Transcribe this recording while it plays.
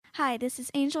Hi, this is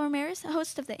Angel Ramirez,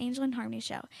 host of the Angel and Harmony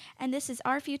Show, and this is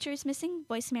Our Future is Missing,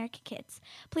 Voice America Kids.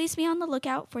 Please be on the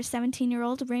lookout for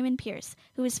 17-year-old Raymond Pierce,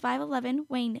 who is 5'11",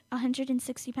 weighing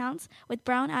 160 pounds, with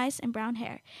brown eyes and brown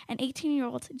hair, and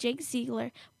 18-year-old Jake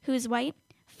Ziegler, who is white,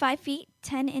 5 feet,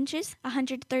 10 inches,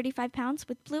 135 pounds,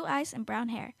 with blue eyes and brown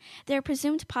hair. They are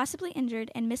presumed possibly injured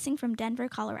and missing from Denver,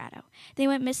 Colorado. They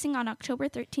went missing on October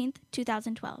 13th,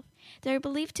 2012. They are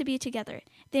believed to be together.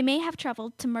 They may have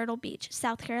traveled to Myrtle Beach,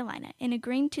 South Carolina, in a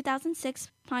green 2006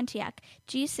 Pontiac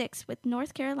G6 with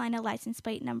North Carolina license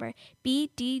plate number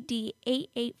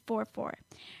BDD8844.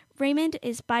 Raymond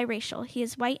is biracial. He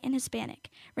is white and Hispanic.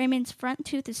 Raymond's front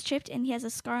tooth is chipped and he has a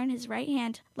scar on his right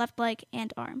hand, left leg,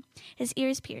 and arm. His ear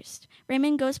is pierced.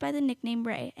 Raymond goes by the nickname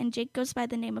Ray, and Jake goes by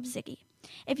the name of Ziggy.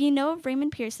 If you know of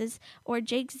Raymond Pierce's or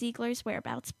Jake Ziegler's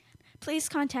whereabouts, please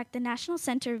contact the National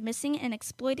Center of Missing and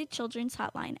Exploited Children's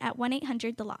Hotline at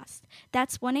 1-800-THE-LOST.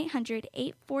 That's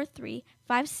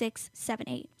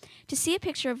 1-800-843-5678. To see a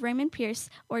picture of Raymond Pierce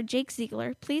or Jake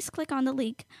Ziegler, please click on the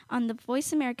link on the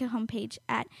Voice America homepage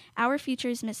at Our Future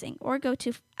is Missing or go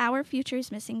to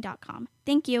OurFutureIsMissing.com.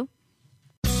 Thank you.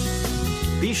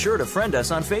 Be sure to friend us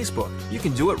on Facebook. You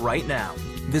can do it right now.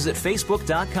 Visit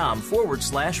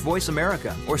Facebook.com/Voice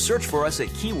America or search for us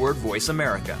at keyword Voice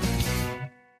America.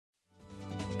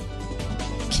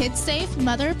 Kids safe,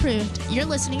 mother approved. You're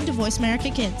listening to Voice America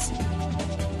Kids.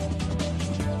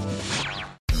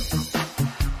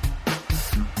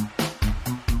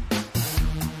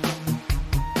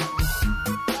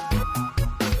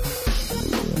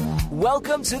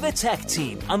 Welcome to the Tech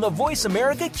Team on the Voice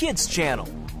America Kids channel.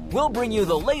 We'll bring you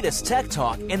the latest tech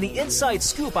talk and the inside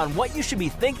scoop on what you should be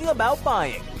thinking about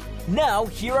buying. Now,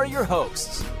 here are your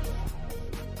hosts.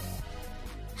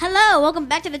 Hello, welcome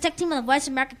back to the Tech Team on the Voice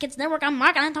America Kids Network. I'm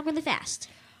Mark, and I talk really fast.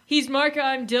 He's Mark,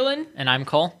 I'm Dillon. And I'm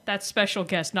Cole. That's special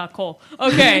guest, not Cole.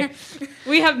 Okay,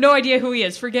 we have no idea who he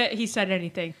is. Forget he said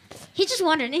anything. He just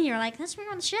wandered in here like, let's bring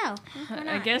him on the show.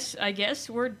 I guess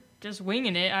we're just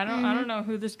winging it. I don't know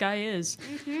who this guy is.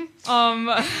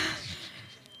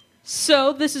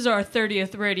 So this is our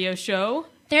 30th radio show.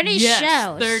 30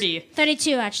 shows. 30.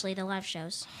 32, actually, the live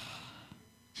shows.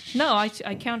 No, I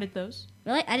counted those.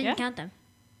 Really? I didn't count them.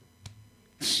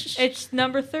 It's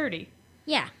number 30.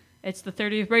 Yeah. It's the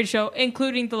 30th radio show,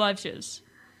 including the live shows.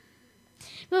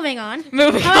 Moving on.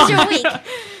 How was your week?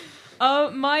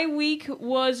 My week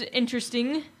was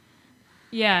interesting.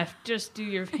 Yeah, just do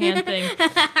your hand thing.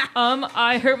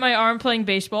 I hurt my arm playing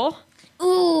baseball.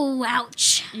 Ooh,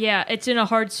 ouch. Yeah, it's in a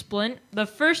hard splint. The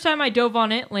first time I dove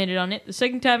on it, landed on it. The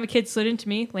second time a kid slid into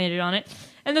me, landed on it.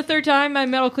 And the third time my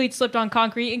metal cleat slipped on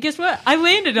concrete, and guess what? I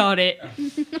landed on it.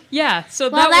 Yeah, so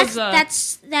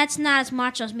that's not as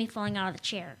macho as me falling out of the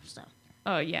chair, so.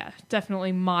 Oh, yeah,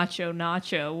 definitely macho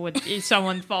nacho when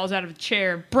someone falls out of a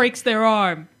chair and breaks their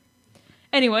arm.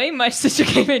 Anyway, my sister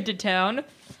came into town.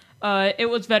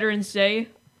 It was Veterans Day.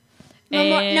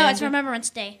 No, it's Remembrance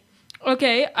Day.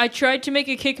 Okay, I tried to make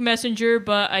a Kick Messenger,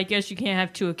 but I guess you can't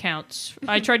have two accounts.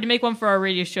 I tried to make one for our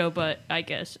radio show, but I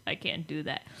guess I can't do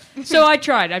that. So I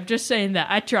tried. I'm just saying that.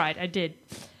 I tried. I did.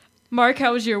 Mark,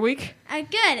 how was your week?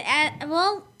 Good.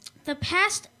 Well, the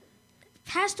past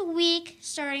week,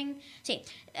 I think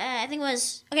it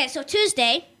was... Okay, so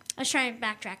Tuesday, I was trying to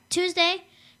backtrack. Tuesday,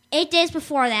 8 days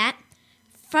before that,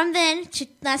 from then to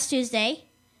last Tuesday,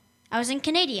 I was in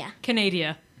Canada.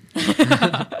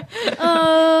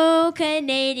 Oh,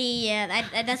 Canada.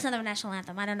 That's not the national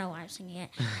anthem. I don't know why I'm singing it.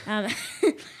 I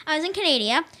was in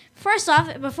Canada. First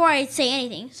off, before I say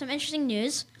anything, some interesting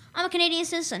news. I'm a Canadian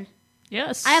citizen.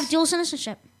 Yes. I have dual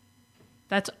citizenship.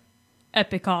 That's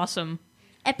epic awesome.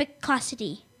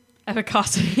 Epicosity.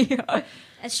 Epicosity.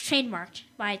 It's trademarked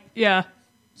by... Yeah.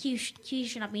 He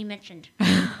should not be mentioned.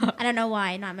 I don't know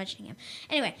why I'm not mentioning him.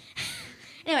 Anyway,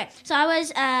 so I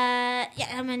was...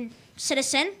 I'm a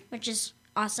citizen, which is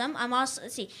awesome. I'm also...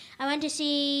 Let's see. I went to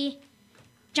see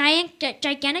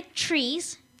gigantic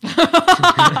trees.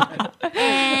 And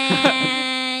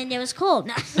it was cool.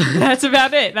 No. That's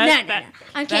about it. No.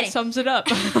 I'm kidding. That sums it up.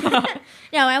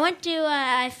 No, I went to,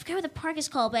 I forget what the park is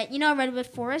called, but you know Redwood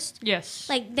Forest? Yes.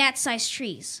 Like that size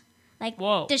trees. Like,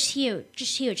 whoa. Just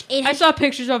huge. I saw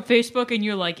pictures on Facebook and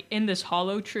you're like in this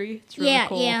hollow tree. It's really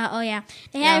cool. Yeah.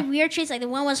 They had weird trees. Like the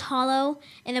one was hollow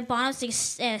and the bottom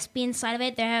was be inside of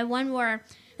it. They had one where,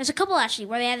 there's a couple actually,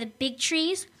 where they had the big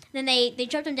trees. Then they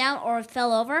dropped them down or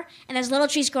fell over. And there's little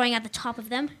trees growing at the top of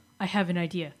them. I have an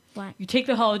idea. What? You take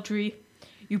the hollow tree,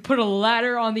 you put a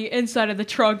ladder on the inside of the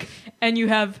trunk, and you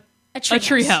have a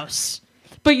tree house.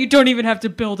 But you don't even have to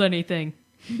build anything.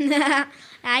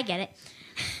 I get it.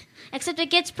 Except it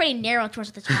gets pretty narrow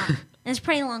towards the top. And it's a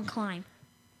pretty long climb.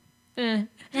 Anyway,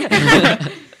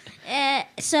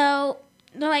 So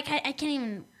they're like, I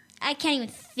can't even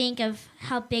think of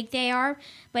how big they are,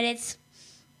 but it's.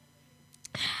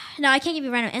 No, I can't give you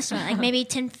a random estimate. Like maybe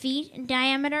 10 feet in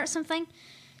diameter or something.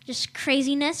 Just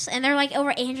craziness, and they're like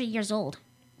over 800 years old.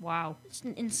 Wow, It's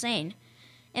insane,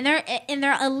 and they're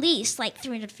at least like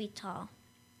 300 feet tall.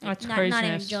 that's Not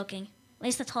craziness. even joking. At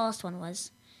least the tallest one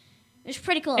was. It was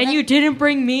pretty cool. And you didn't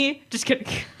bring me? Just kidding.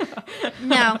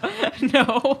 No.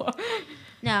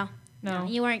 No. No.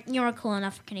 You weren't cool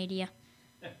enough for Canada.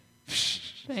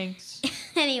 Thanks.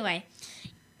 Anyway,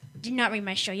 do not read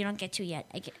my show. You don't get to yet.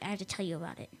 I have to tell you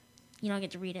about it. You don't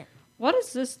get to read it. What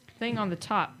is this thing on the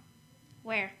top?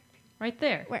 Where? Right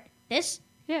there. Where? This?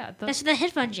 Yeah. That's the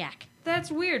headphone jack.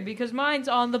 That's weird because mine's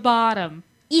on the bottom.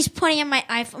 He's pointing at my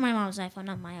iPhone, my mom's iPhone,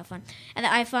 not my iPhone. And the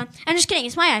iPhone. I'm just kidding.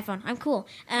 It's my iPhone. I'm cool.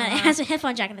 It has a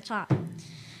headphone jack at the top.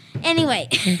 Anyway.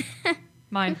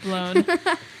 Mind blown.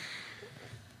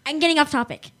 I'm getting off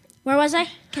topic. Where was I?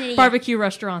 Canada. Barbecue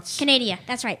restaurants. Canada.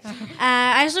 That's right.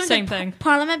 I was looking Same at thing.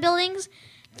 Parliament buildings.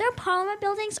 Their Parliament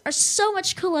buildings are so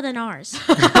much cooler than ours.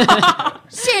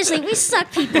 Seriously, we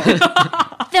suck people.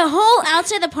 The whole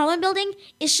outside of the Parliament building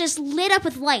is just lit up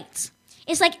with lights.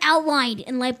 It's like outlined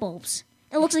in light bulbs.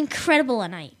 It looks incredible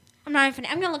at night. I'm not even.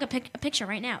 I'm gonna look at a picture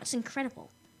right now. It's incredible.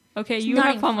 Okay, It's you not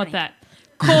have even fun with funny. that.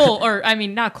 Cole,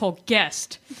 not Cole,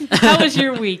 guest. How was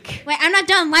your week? Wait, I'm not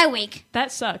done with my week.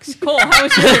 That sucks. Cole, how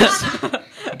was yours?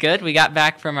 Good. We got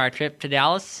back from our trip to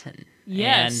Dallas.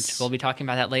 Yes. And we'll be talking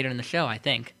about that later in the show, I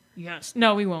think. Yes.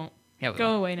 No, we won't. Yeah, we Go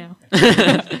will. away now.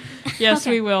 Yes,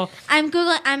 Okay. we will. I'm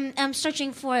Googling. I'm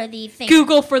searching for the thing.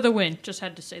 Google for the win. Just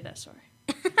had to say that, sorry.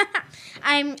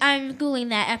 I'm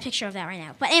googling a picture of that right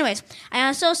now. But anyways, I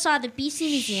also saw the BC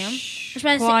Museum.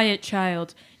 Quiet,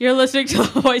 child. You're listening to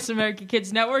the Voice America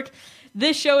Kids Network.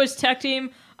 This show is Tech Team.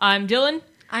 I'm Dylan.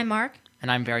 I'm Mark. And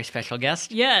I'm very special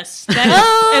guest. Yes, that is,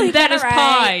 you and that got is it right.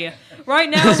 pie. Right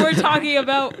now, we're talking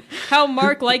about how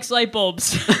Mark likes light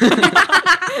bulbs.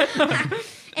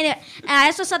 Anyway, I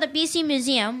also saw the BC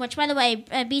Museum, which, by the way,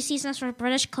 BC stands for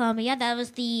British Columbia. That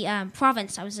was the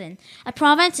province I was in. A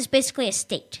province is basically a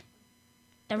state.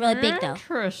 They're really big, though.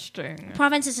 Interesting.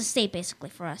 Province is a state, basically,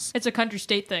 for us. It's a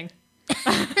country-state thing.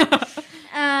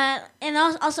 And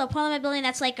also, Parliament building,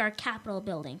 that's like our Capitol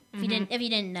building, if you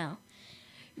didn't know.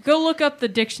 Go look up the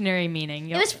dictionary meaning.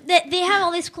 It was they have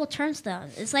all these cool terms though.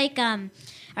 It's like all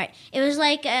right. It was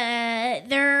like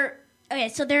their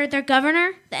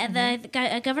governor.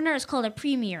 The governor is called a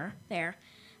premier there.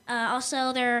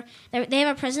 Also, they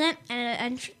have a president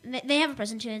and they have a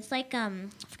president too. It's like I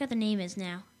forgot the name is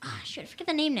now. I forget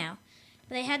the name now.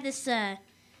 But they had this. I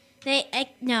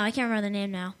can't remember the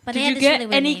name now. But they Did had you this get really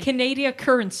weird any name. Canadian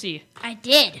currency? I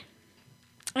did.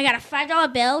 I got a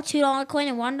 $5 bill, $2 coin,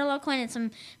 and $1 coin, and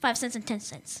some 5 cents and 10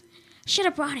 cents. Should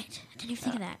have brought it. I didn't even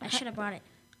think of that. I should have brought it.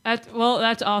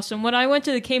 That's awesome. When I went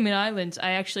to the Cayman Islands,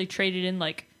 I actually traded in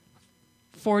like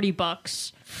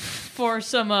 $40 for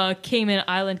some Cayman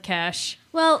Island cash.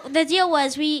 Well, the deal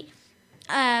was we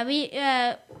only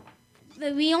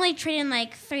traded in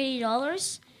like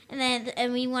 $30,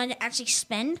 and we wanted to actually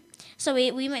spend. So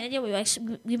we made a deal.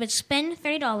 We would spend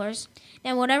 $30,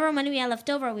 then whatever money we had left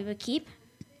over, we would keep.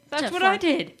 That's So what for- I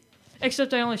did.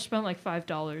 Except I only spent like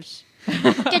 $5.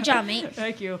 Good job, mate.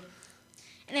 Thank you.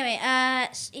 Anyway,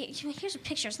 here's a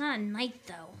picture. It's not a night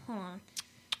though. Hold on.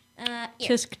 Here.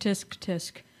 Tisk, tisk,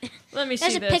 tisk. Let me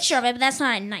There's see a this. picture of it, but that's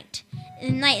not at night.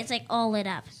 At night, it's like all lit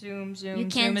up. Zoom, zoom, You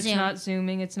can't zoom. It's zoom. not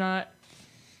zooming. It's not.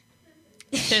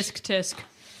 Tisk, tisk.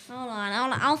 Hold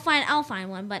on. I'll find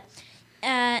one. But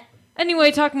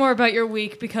Anyway, talk more about your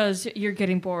week because you're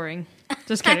getting boring.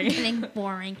 Just I'm kidding. getting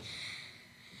boring.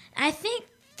 I think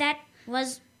that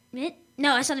was it.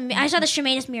 No, I saw the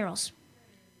Shemanis murals.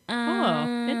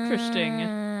 Oh, interesting.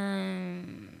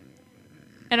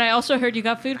 And I also heard you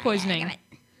got food poisoning.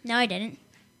 No, I didn't.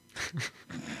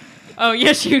 Oh,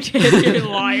 yes, you did. You're a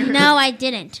liar. No, I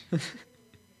didn't.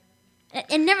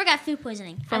 It never got food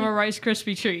poisoning. From a Rice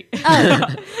Krispie treat.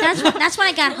 Oh, that's when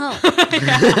I got home.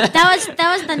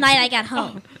 That was the night I got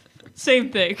home.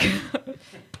 Same thing.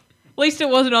 At least it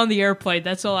wasn't on the airplane.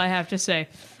 That's all I have to say.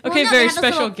 Well, Okay, no, very they had those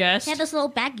special little- guest. They had those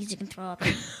little baggies you can throw up.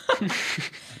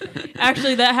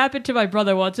 Actually, that happened to my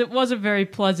brother once. It wasn't very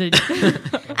pleasant.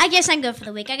 I guess I'm good for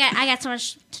the week. I got so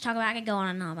much to talk about. I could go on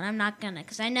and on, but I'm not gonna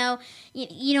because I know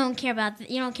you don't care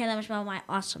you don't care that much about my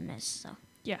awesomeness. So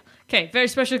Yeah. Okay, very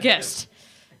special guest.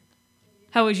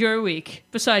 How was your week?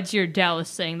 Besides your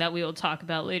Dallas thing that we will talk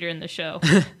about later in the show.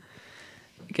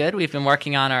 Good. We've been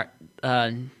working on our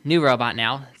new robot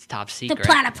now. It's top the secret.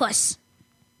 platypus.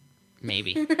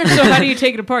 Maybe. So how do you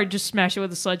take it apart? Just smash it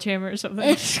with a sledgehammer or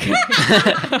something? Just kidding.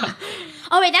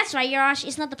 Oh wait, that's right.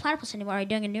 It's not the platypus anymore. You're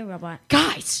doing a new robot.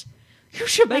 Guys, you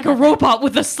should make a robot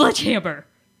with a sledgehammer.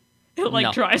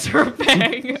 It drives her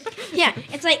bang. Yeah,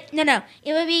 it's like no.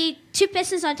 It would be 2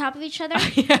 pistons on top of each other.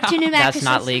 Yeah. 2 pneumatic That's pistons.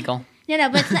 not legal. No,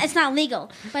 but it's not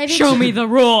legal. But it'd be Show me the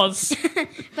rules.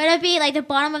 But it'd be like the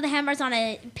bottom of the hammer's on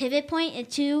a pivot point and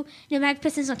 2 pneumatic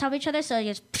pistons on top of each other, so it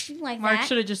goes like Mark that.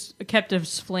 should have just kept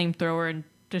his flamethrower and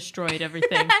destroyed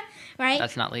everything. Right? Oh,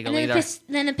 That's not legal and either.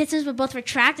 then the pistons would both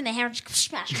retract and the hammer just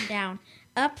smash them down.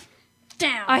 Up,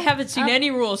 down. I haven't seen up,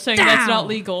 any rules saying down. that's not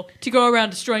legal to go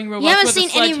around destroying robots haven't with a seen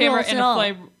any sledgehammer rules and at a all.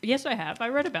 flame. Yes, I have. I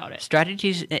read about it.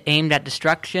 Strategies aimed at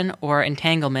destruction or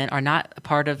entanglement are not a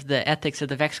part of the ethics of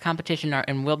the Vex competition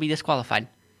and will be disqualified.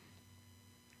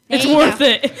 It's you worth go.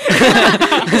 it.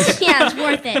 Yeah, it's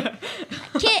worth it.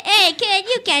 Kid,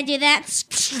 you can't do that.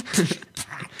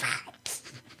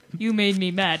 You made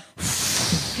me mad.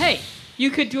 Hey, you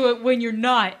could do it when you're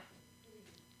not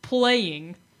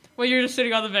playing. When you're just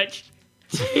sitting on the bench.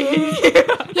 Yeah,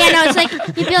 no, it's like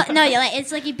you build. No,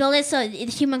 it's like you build it so the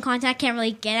human contact can't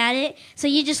really get at it. So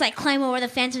you just like climb over the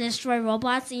fence and destroy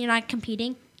robots, and you're not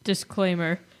competing.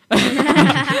 Disclaimer.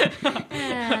 That'd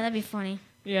be funny.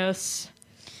 Yes.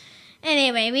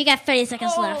 Anyway, we got 30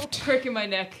 seconds left. Crick in my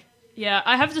neck. Yeah,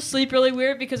 I have to sleep really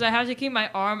weird because I have to keep my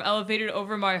arm elevated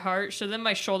over my heart, so then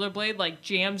my shoulder blade like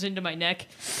jams into my neck.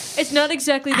 It's not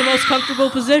exactly the most comfortable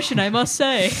position, I must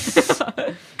say.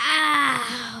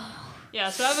 Ow. Yeah,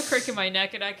 so I have a crick in my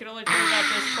neck, and I can only turn it out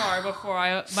this far before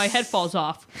my head falls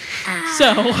off.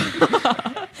 So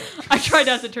I try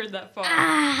not to turn that far.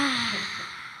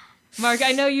 Mark,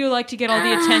 I know you like to get all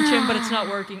the attention, but it's not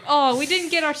working. Oh, we didn't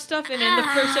get our stuff in the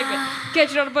first segment.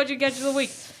 Gadget on a budget, Gadget of the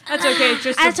week. That's okay. It's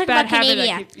just a bad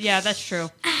habit. Yeah, that's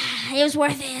true. It was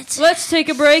worth it. Let's take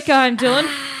a break. I'm Dylan.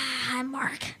 I'm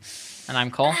Mark. And I'm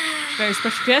Cole. Very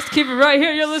special guest. Keep it right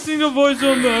here. You're listening to Voice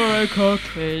America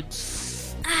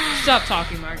Kids. Stop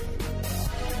talking, Mark.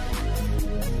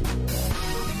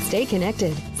 Stay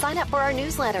connected. Sign up for our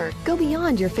newsletter. Go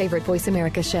beyond your favorite Voice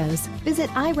America shows. Visit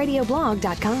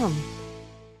iradioblog.com.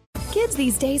 Kids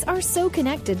these days are so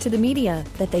connected to the media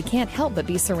that they can't help but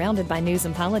be surrounded by news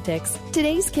and politics.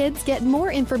 Today's kids get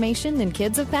more information than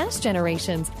kids of past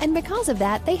generations, and because of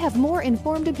that, they have more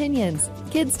informed opinions.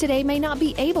 Kids today may not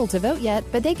be able to vote yet,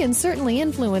 but they can certainly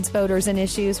influence voters and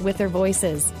issues with their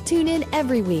voices. Tune in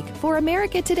every week for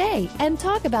America Today and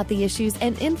talk about the issues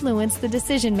and influence the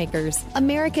decision makers.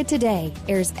 America Today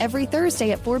airs every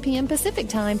Thursday at 4 p.m. Pacific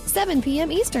Time, 7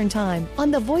 p.m. Eastern Time on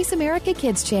the Voice America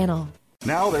Kids channel.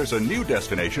 Now there's a new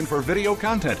destination for video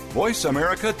content,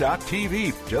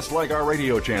 voiceamerica.tv. Just like our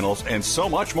radio channels and so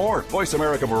much more. Voice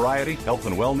America Variety, Health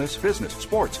and Wellness, Business,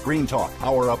 Sports, Green Talk,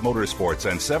 Power Up Motorsports,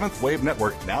 and Seventh Wave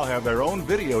Network now have their own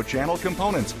video channel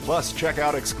components. Plus, check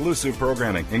out exclusive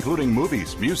programming, including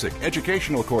movies, music,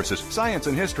 educational courses, science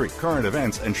and history, current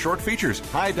events, and short features.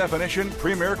 High-definition,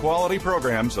 premier quality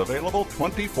programs available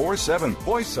 24/7.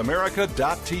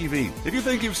 VoiceAmerica.tv. If you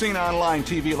think you've seen online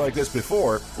TV like this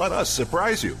before, let us surprise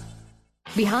you.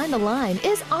 Behind the Line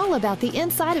is all about the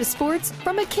inside of sports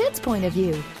from a kid's point of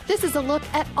view. This is a look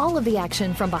at all of the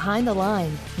action from behind the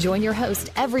line. Join your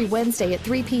host every Wednesday at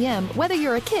 3 p.m., whether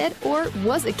you're a kid or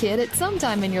was a kid at some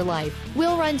time in your life.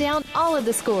 We'll run down all of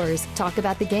the scores, talk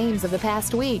about the games of the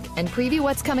past week, and preview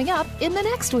what's coming up in the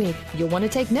next week. You'll want to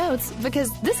take notes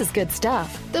because this is good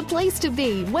stuff. The place to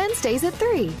be Wednesdays at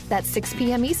 3. That's 6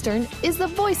 p.m. Eastern is the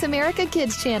Voice America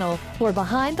Kids channel for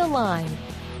Behind the Line.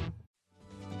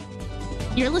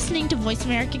 You're listening to Voice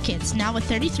America Kids, now with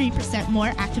 33%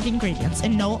 more active ingredients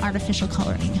and no artificial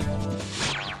coloring.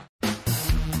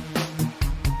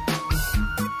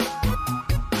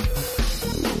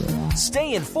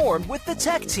 Stay informed with the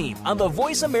Tech Team on the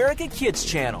Voice America Kids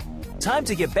channel. Time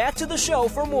to get back to the show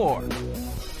for more.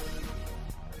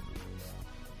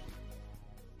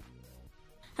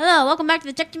 Hello, welcome back to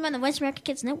the Tech Team on the Voice America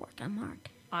Kids Network. I'm Mark.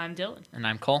 I'm Dylan. And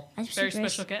I'm Cole. Very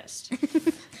special guest. I'm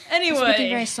speaking Anyway,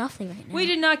 very softly right now. we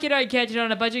did not get our Gadget on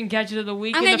a budget and Gadget of the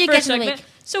Week I'm in gonna the do first Gadget of the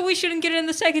segment, so we shouldn't get it in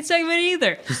the second segment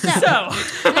either. So,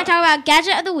 I'm going to talk about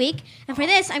Gadget of the Week. And for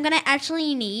this, I'm going to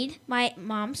actually need my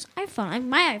mom's iPhone.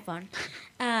 My iPhone.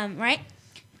 Right?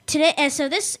 Today, so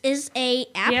this is a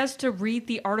app. he has to read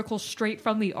the article straight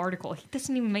from the article. He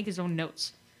doesn't even make his own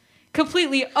notes.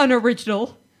 Completely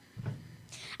unoriginal.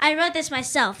 I wrote this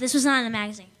myself. This was not in a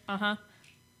magazine. Uh-huh.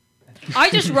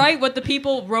 I just write what the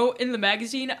people wrote in the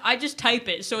magazine. I just type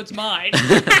it, so it's mine.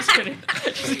 Just kidding.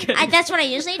 Just kidding. That's what I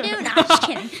usually do. No, I'm just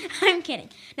kidding. I'm kidding.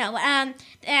 No,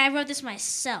 I wrote this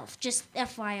myself. Just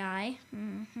FYI.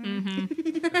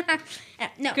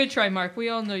 No. Good try, Mark. We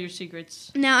all know your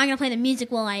secrets. Now I'm gonna play the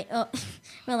music while I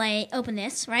open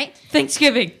this. Right?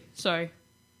 Thanksgiving. Sorry.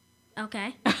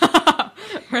 Okay.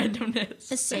 Randomness.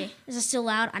 Let's see. Is it still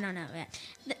loud? I don't know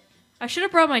yet. I should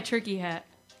have brought my turkey hat.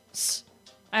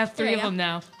 I have 3 There you of go. them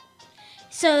now.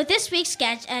 So this week's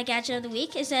gadget of the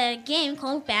week is a game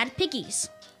called Bad Piggies.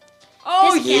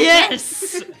 Oh, This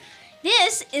yes!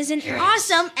 This is an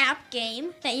awesome app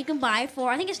game that you can buy for,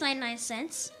 I think it's 99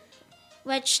 cents,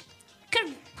 which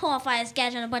could qualify as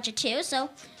gadget on a budget too,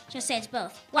 so just say it's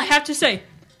both. I have to say,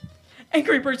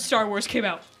 Angry Birds Star Wars came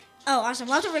out. Oh, awesome.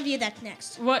 We'll have to review that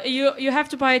next. What you have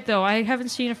to buy it, though. I haven't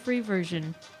seen a free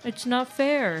version. It's not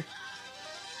fair.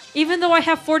 Even though I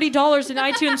have $40 in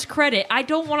iTunes credit, I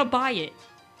don't want to buy it.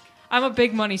 I'm a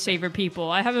big money saver, people.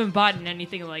 I haven't bought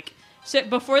anything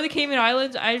before the Cayman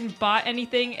Islands, I didn't bought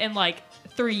anything in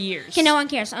 3 years. Okay, no one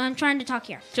cares. I'm trying to talk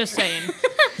here. Just saying.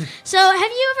 So,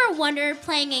 have you ever wondered,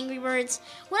 playing Angry Birds,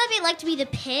 what it'd be like to be the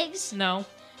pigs? No.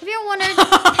 Have you ever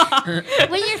wondered,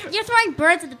 when you're throwing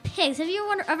birds at the pigs, have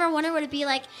you ever wondered what it'd be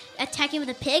like attacking with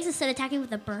the pigs instead of attacking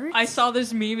with the birds? I saw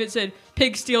this meme. It said,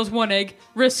 pig steals 1 egg,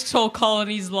 risks whole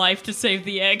colony's life to save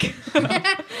the egg.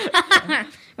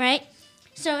 Right?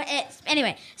 So,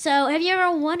 anyway, so have you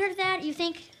ever wondered that? You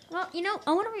think, well, I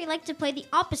wonder what it'd be like to play the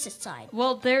opposite side.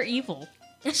 Well, they're evil.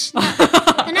 They're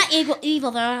not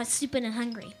evil, they're stupid and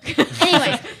hungry.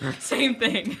 Anyway. Same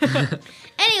thing.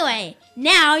 Anyway,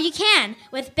 now you can.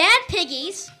 With Bad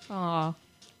Piggies. Aw.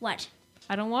 What?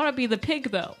 I don't want to be the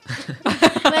pig, though.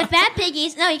 With Bad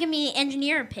Piggies, no, you can be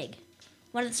engineer pig.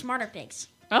 One of the smarter pigs.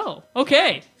 Oh,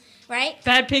 okay. Right?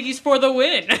 Bad piggies for the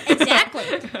win. Exactly.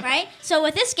 Right? So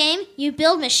with this game, you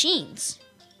build machines.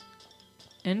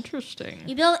 Interesting.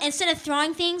 You build, instead of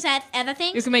throwing things at other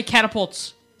things. You can make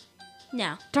catapults.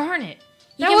 No. Darn it.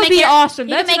 You That can would make be awesome.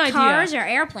 You That's can an make idea. cars or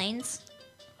airplanes.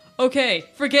 Okay,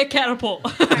 forget catapult.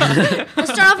 We'll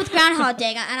start off with Groundhog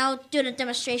Day, and I'll do a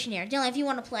demonstration here. Dylan, if you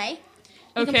want to play.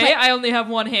 You can Okay, play- I only have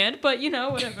 1 hand, but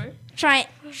whatever. Try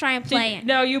and play it.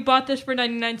 No, you bought this for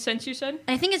 99 cents, you said?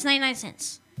 I think it's 99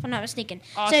 cents, if I'm not mistaken.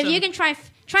 Awesome. So if you can try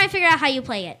and figure out how you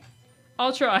play it.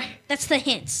 I'll try. That's the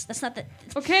hints. That's not the...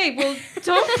 Okay, well,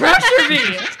 don't pressure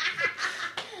me.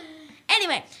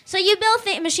 Anyway, so you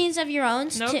build machines of your own.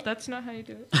 Nope, that's not how you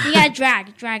do it. You gotta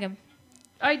drag them.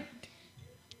 I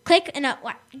Click and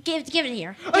give it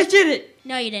here. did it.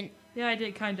 No, you didn't. Yeah, I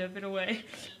did kind of in a way.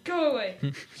 Go away.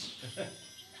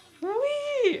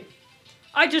 Whee!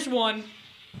 I just won.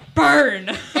 Burn.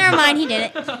 Never mind, he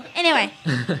did it. Anyway,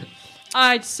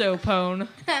 I'd so pwn.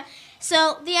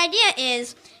 so the idea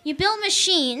is you build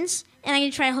machines, and I'm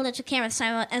gonna try to hold it to the camera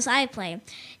as I play.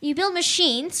 You build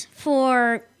machines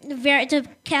to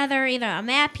gather either a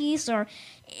map piece or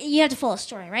you have to follow a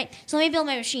story, right? So let me build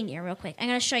my machine here real quick. I'm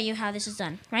going to show you how this is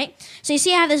done, right? So you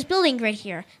see I have this building grid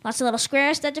here. Lots of little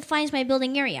squares. That defines my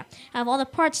building area. I have all the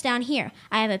parts down here.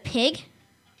 I have a pig,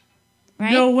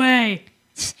 right? No way.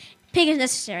 Pig is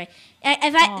necessary.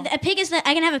 A pig is I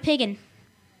can have a pig in.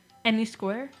 Any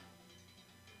square?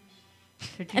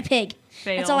 A pig.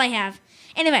 Fail. That's all I have.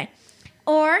 Anyway,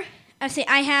 or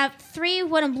I have 3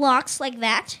 wooden blocks like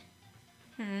that.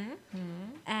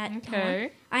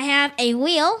 Okay. I have a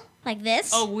wheel like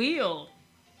this. A wheel.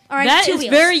 Or I have That 2 is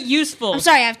wheels. very useful. I'm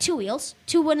sorry, I have 2 wheels.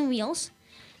 2 wooden wheels.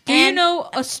 Do you And- know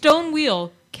a stone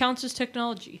wheel counts as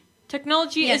technology?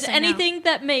 Technology Yes, is I know. anything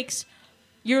that makes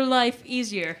your life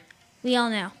easier. We all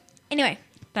know. Anyway,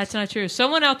 That's not true.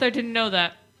 Someone out there didn't know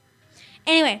that.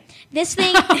 this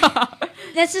thing,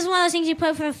 this is one of those things you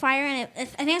put for the fire, and I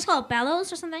think it's called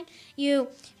bellows or something. You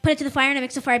put it to the fire, and it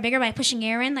makes the fire bigger by pushing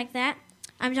air in like that.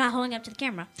 I'm not holding it up to the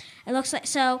camera. It looks like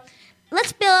so.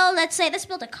 Let's build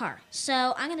a car.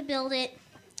 So I'm gonna build it.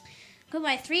 Put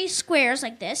my 3 squares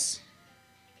like this.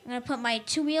 I'm gonna put my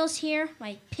 2 wheels here,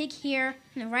 my pig here,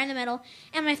 and then right in the middle,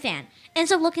 and my fan.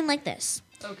 Ends up looking like this.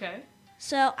 Okay.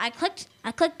 So I click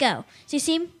go. So you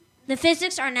see, the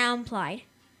physics are now implied.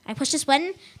 I push this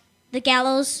button, the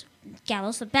bellows,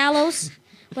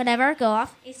 whatever, go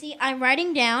off. You see, I'm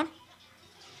writing down,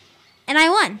 and I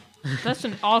won. That's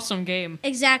an awesome game.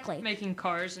 Exactly. Making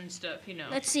cars and stuff,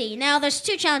 Let's see. Now there's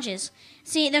 2 challenges.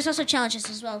 See, there's also challenges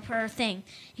as well per thing.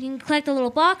 You can collect the little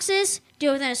boxes, do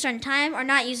it within a certain time, or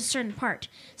not use a certain part.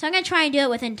 So I'm gonna try and do it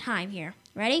within time here.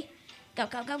 Ready? Go,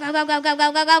 go, go, go, go, go, go,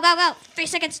 go, go, go, go, go. 3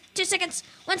 seconds, 2 seconds,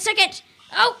 1 second.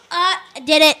 Oh, I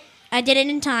did it. I did it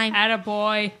in time.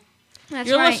 Attaboy. That's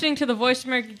You're right. listening to the Voice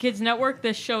America Kids Network.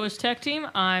 This show is Tech Team.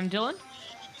 I'm Dylan.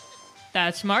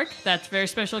 That's Mark. That's a very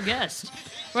special guest.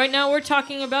 Right now we're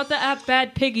talking about the app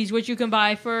Bad Piggies, which you can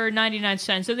buy for 99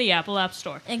 cents in the Apple App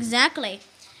Store. Exactly.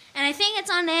 And I think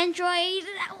it's on Android.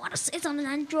 I want to say it's on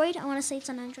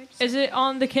Android. Is it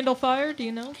on the Kindle Fire? Do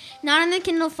you know? Not on the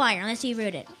Kindle Fire unless you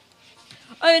root it.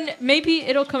 And maybe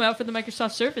it'll come out for the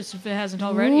Microsoft Surface if it hasn't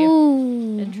already.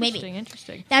 Ooh, Interesting.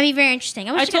 That'd be very interesting.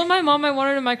 I told my mom I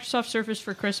wanted a Microsoft Surface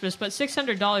for Christmas, but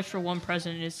 $600 for one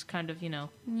present is kind of,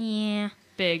 Yeah.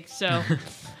 big. So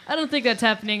I don't think that's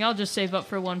happening. I'll just save up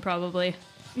for one probably.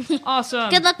 Awesome.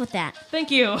 Good luck with that.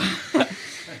 Thank you.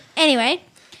 Anyway,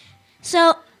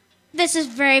 so this is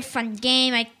a very fun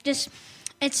game. I'm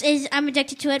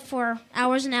addicted to it for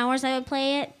hours and hours. I would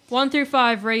play it. 1 through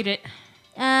 5, rate it.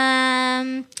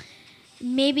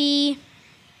 Maybe.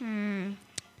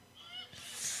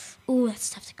 Ooh, that's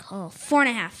tough to call.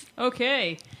 4.5.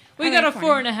 Okay. We got a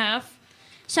 4.5.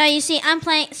 So you see, I'm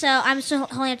playing. So I'm still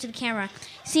holding up to the camera.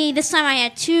 See, this time I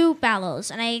had 2 Ballos,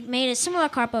 and I made a similar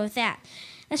card, but with that.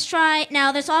 Let's try.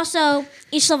 Now, there's also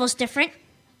each level's different.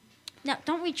 No,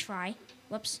 don't retry.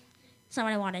 Whoops, that's not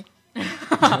what I wanted.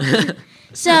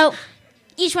 So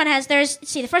each one has.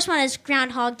 The first one is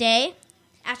Groundhog Day,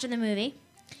 after the movie.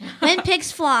 When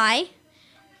Pigs Fly,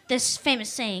 this famous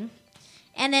saying,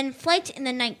 and then Flight in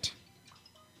the Night.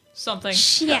 Something.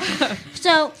 Yeah.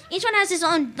 So each one has its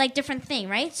own different thing,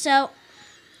 right? So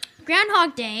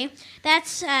Groundhog Day,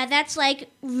 that's like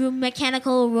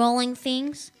mechanical rolling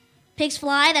things. Pigs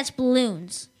Fly, that's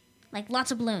balloons, like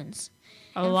lots of balloons.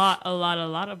 A lot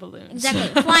of balloons.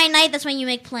 Exactly. Flying Night, that's when you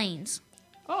make planes.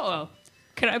 Oh,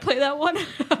 can I play that one?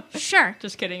 Sure.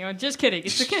 Just kidding. Just kidding.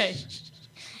 It's okay.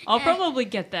 I'll probably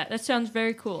get that. That sounds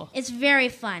very cool. It's very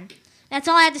fun. That's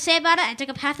all I have to say about it. I took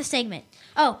up half the segment.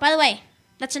 Oh, by the way,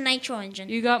 that's a nitro engine.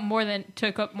 You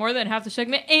took up more than half the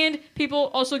segment, and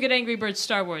people also get Angry Birds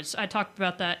Star Wars. I talked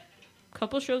about that a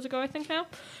couple shows ago, I think now.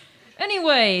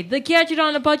 Anyway, the Gadget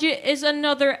on a Budget is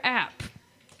another app.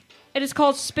 It is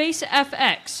called Space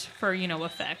FX for,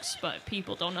 effects, but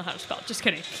people don't know how to spell it. Just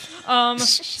kidding.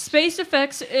 Space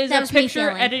FX is a picture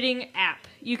editing app.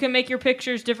 You can make your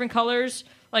pictures different colors,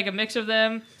 like a mix of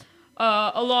them,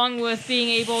 along with being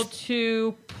able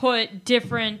to put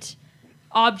different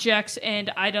objects and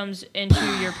items into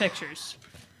your pictures.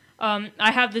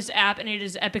 I have this app, and it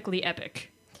is epically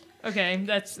epic. Okay,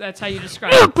 that's how you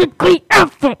describe it. Epically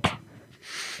epic!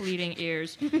 Bleeding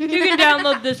ears. You can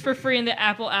download this for free in the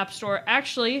Apple App Store.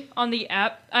 Actually, on the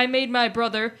app, I made my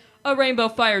brother a rainbow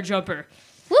fire jumper.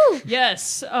 Woo!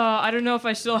 Yes, I don't know if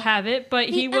I still have it, but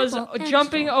he was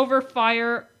jumping over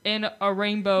fire in a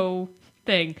rainbow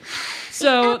thing.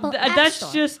 So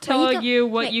that's just telling you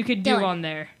what you can do on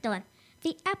there. Dylan,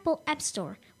 the Apple App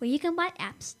Store, where you can buy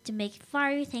apps to make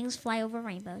fiery things fly over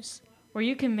rainbows. Where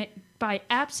you can buy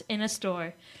apps in a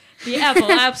store. The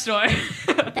Apple App Store.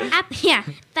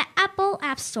 The Apple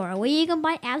App Store, where you can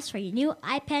buy apps for your new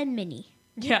iPad mini.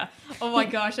 Yeah. Oh my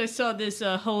gosh, I saw this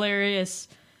hilarious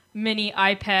mini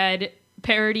iPad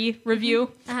parody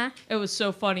review. Uh-huh. It was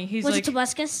so funny. Was it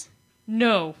Tobuscus?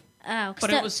 No. Oh,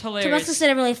 but it was hilarious. Tobuscus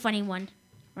did a really funny one,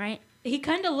 right? He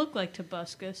kind of looked like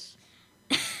Tobuscus.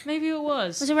 Maybe it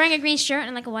was. Was he wearing a green shirt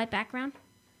and a white background?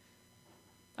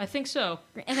 I think so.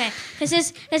 Okay, because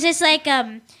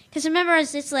remember,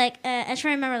 it's like, I try to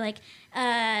remember,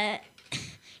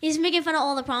 he's making fun of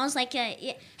all the problems,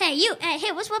 hey,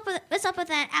 what's up with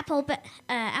that Apple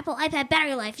iPad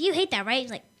battery life? You hate that, right? He's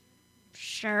like,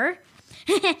 sure.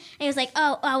 And he was like,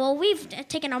 well, we've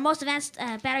taken our most advanced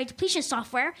battery depletion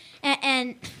software,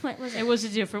 and what was it? It was a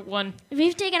different one.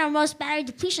 We've taken our most battery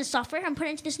depletion software and put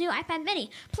it into this new iPad mini.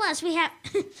 Plus, we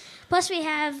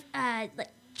have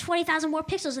 20,000 more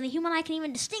pixels than the human eye can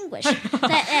even distinguish.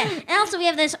 And also we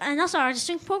have this, and also our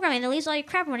distinct programming that leaves all your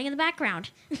crap running in the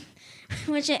background.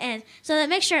 So that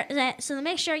make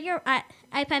sure your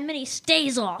iPad mini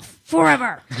stays off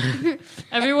forever.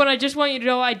 Everyone, I just want you to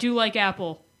know I do like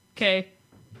Apple. Okay,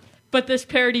 but this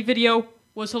parody video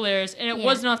was hilarious, and it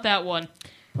was not that one.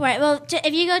 Right. Well,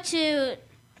 if you go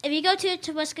to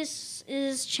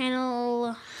Tobuscus' channel,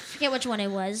 I forget which one it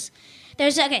was.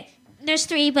 There's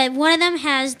 3, but one of them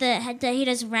has he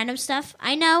does random stuff.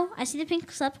 I know. I see the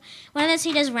pink slip. One of them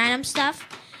he does random stuff,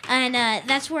 and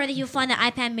that's where you'll find the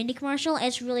iPad mini commercial.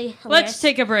 It's really hilarious. Let's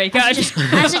take a break. I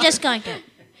suggest going to it.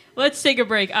 Let's take a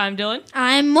break. I'm Dylan.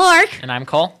 I'm Mark. And I'm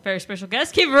Cole. Very special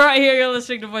guest. Keep it right here. You're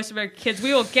listening to Voice America Kids.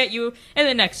 We will get you in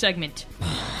the next segment.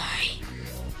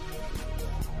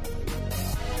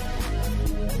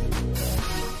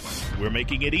 We're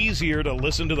making it easier to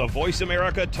listen to the Voice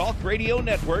America Talk Radio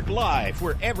Network live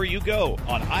wherever you go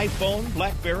on iPhone,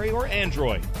 BlackBerry, or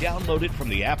Android. Download it from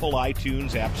the Apple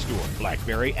iTunes App Store,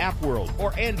 BlackBerry App World,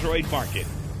 or Android Market.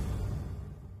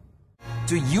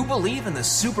 Do you believe in the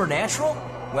supernatural?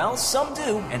 Well, some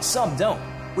do and some don't,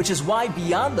 which is why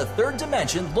Beyond the Third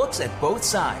Dimension looks at both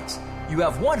sides. You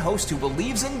have one host who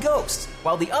believes in ghosts,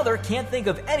 while the other can't think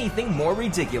of anything more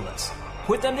ridiculous.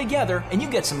 Put them together and you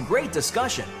get some great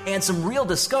discussion and some real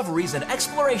discoveries and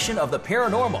exploration of the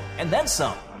paranormal, and then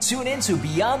some. Tune in to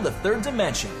Beyond the Third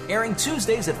Dimension, airing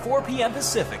Tuesdays at 4 p.m.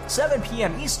 Pacific, 7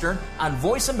 p.m. Eastern on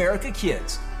Voice America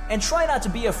Kids. And try not to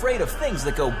be afraid of things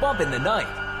that go bump in the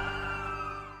night.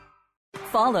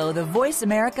 Follow the Voice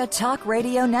America Talk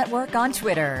Radio Network on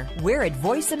Twitter. We're at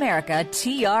Voice America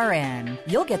TRN.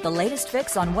 You'll get the latest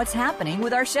fix on what's happening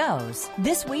with our shows,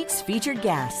 this week's featured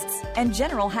guests, and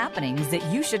general happenings that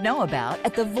you should know about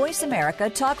at the Voice America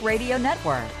Talk Radio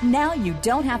Network. Now you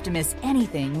don't have to miss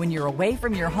anything when you're away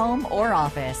from your home or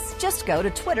office. Just go to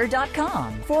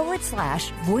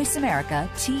twitter.com/Voice America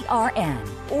TRN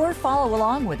or follow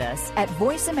along with us at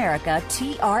Voice America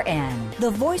TRN,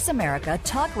 the Voice America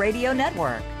Talk Radio Network.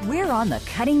 We're on the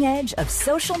cutting edge of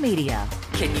social media.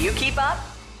 Can you keep up?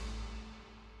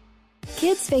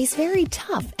 Kids face very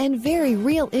tough and very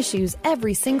real issues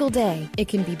every single day. It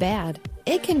can be bad.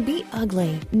 It can be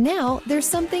ugly. Now there's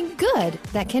something good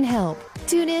that can help.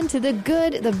 Tune in to The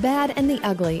Good, the Bad, and the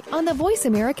Ugly on the Voice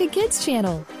America Kids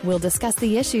channel. We'll discuss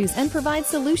the issues and provide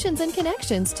solutions and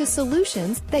connections to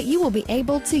solutions that you will be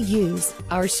able to use.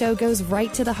 Our show goes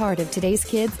right to the heart of today's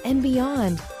kids and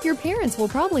beyond. Your parents will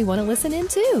probably want to listen in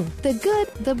too. The Good,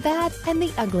 the Bad, and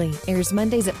the Ugly airs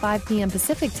Mondays at 5 p.m.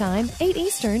 Pacific Time, 8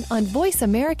 Eastern on Voice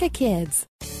America Kids.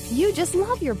 You just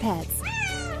love your pets,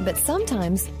 but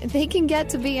sometimes they can get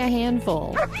to be a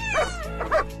handful.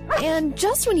 And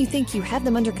just when you think you have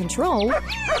them under control,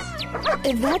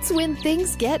 that's when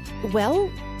things get, well,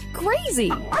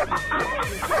 crazy.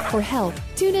 For help,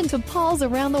 tune in to Paws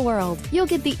Around the World. You'll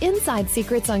get the inside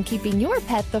secrets on keeping your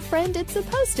pet the friend it's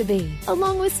supposed to be,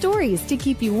 along with stories to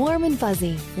keep you warm and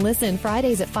fuzzy. Listen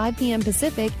Fridays at 5 p.m.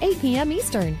 Pacific, 8 p.m.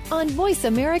 Eastern on Voice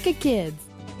America Kids.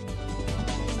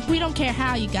 We don't care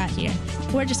how you got here.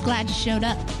 We're just glad you showed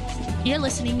up. You're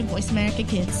listening to Voice America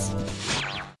Kids.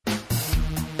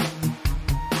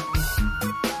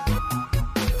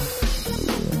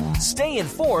 Stay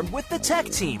informed with the Tech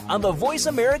Team on the Voice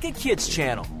America Kids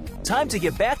channel. Time to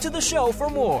get back to the show for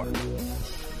more.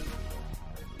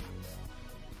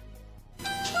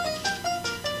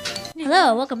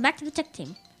 Hello, welcome back to the Tech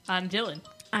Team. I'm Dylan.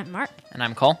 I'm Mark. And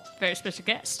I'm Cole. Very special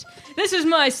guest. This is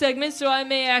my segment, so I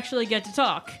may actually get to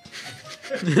talk.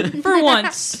 For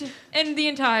once in the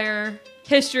entire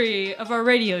history of our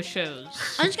radio shows.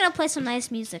 I'm just going to play some nice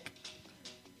music.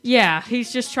 Yeah,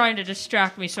 he's just trying to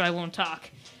distract me so I won't talk.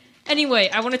 Anyway,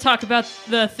 I want to talk about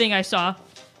the thing I saw.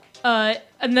 And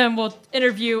then we'll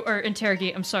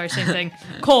interrogate, I'm sorry, same thing.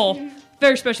 Cole,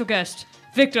 very special guest,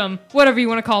 victim, whatever you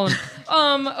want to call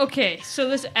him. Okay, so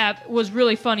this app was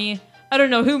really funny. I don't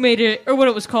know who made it or what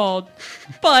it was called,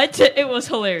 but it was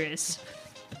hilarious.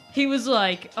 He was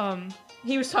like,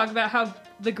 he was talking about how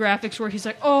the graphics were. He's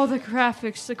like, oh, the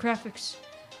graphics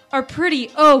are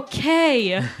pretty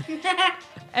okay.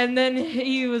 And then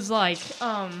he was like,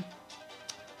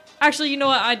 actually, you know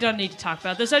what? I don't need to talk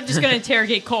about this. I'm just going to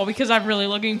interrogate Cole because I'm really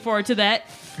looking forward to that.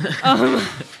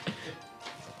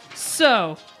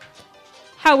 So,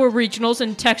 how were regionals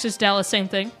in Texas, Dallas? Same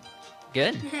thing?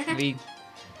 Good. We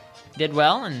did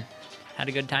well and had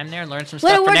a good time there and learned some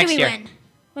stuff for next year.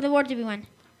 What award did we win?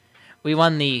 We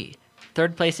won the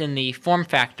third place in the Form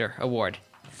Factor Award.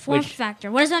 Form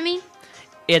Factor. What does that mean?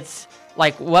 It's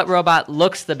like what robot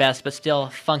looks the best but still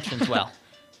functions well.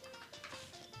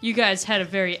 You guys had a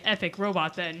very epic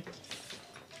robot then.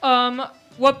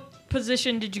 What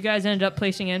position did you guys end up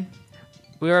placing in?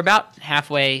 We were about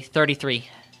halfway, 33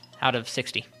 out of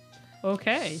 60.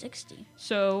 Okay. 60.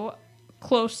 So,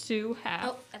 close to half.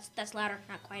 Oh, that's louder,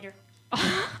 not quieter.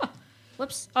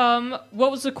 Whoops.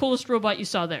 What was the coolest robot you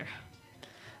saw there?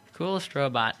 Coolest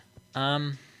robot?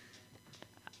 I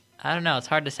don't know. It's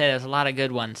hard to say. There's a lot of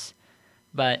good ones.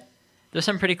 But there's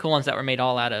some pretty cool ones that were made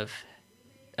all out of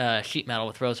sheet metal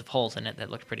with rows of holes in it that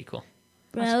looked pretty cool.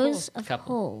 Rows of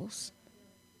holes.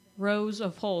 Rows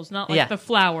of holes, not like the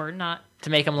flower, not... To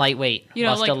make them lightweight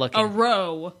while like still looking. A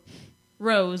row.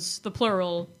 Rose, the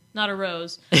plural, not a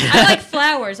rose. I like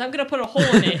flowers. I'm going to put a hole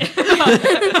in it.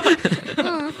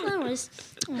 Oh, flowers.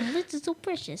 Oh, this is so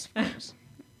precious. Flowers.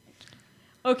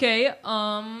 Okay,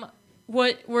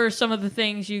 what were some of the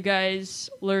things you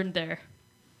guys learned there?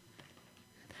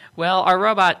 Well, our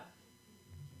robot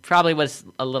probably was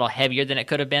a little heavier than it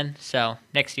could have been, so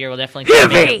next year we'll definitely try to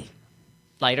make it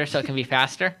lighter so it can be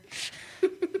faster.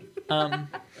 Keep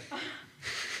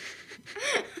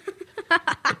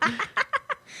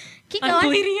going. I'm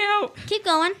bleeding out. Keep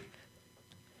going.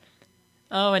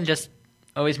 Oh, and just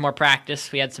always more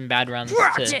practice. We had some bad runs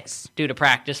due to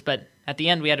practice, but at the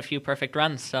end we had a few perfect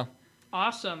runs, so.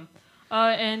 Awesome.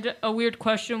 And a weird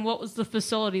question, what was the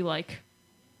facility like?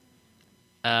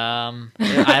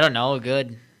 I don't know.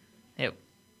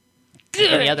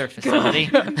 Any other facility.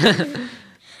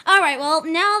 All right, well,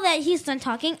 now that he's done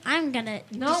talking, I'm going to...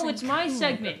 No, it's my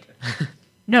segment.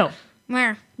 No.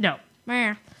 Where? No.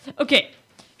 Where? Okay.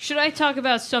 Should I talk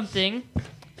about something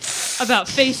about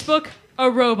Facebook, a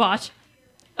robot,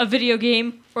 a video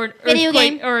game, or an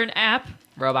earthquake, or an app?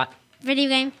 Robot. Video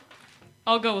game?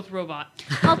 I'll go with robot.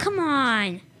 Oh, come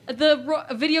on. The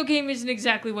video game isn't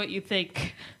exactly what you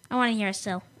think. I want to hear it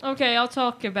still. Okay, I'll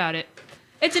talk about it.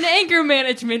 It's an anger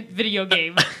management video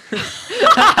game.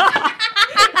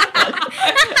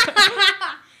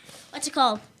 What's it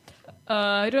called?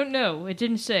 I don't know. It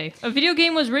didn't say. A video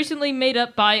game was recently made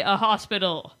up by a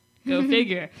hospital. Go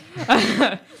figure.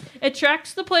 It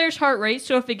tracks the player's heart rate,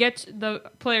 so if the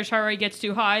player's heart rate gets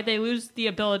too high, they lose the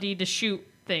ability to shoot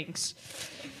things.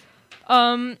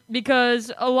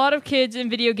 Because a lot of kids in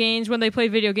video games, when they play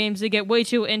video games, they get way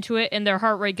too into it, and their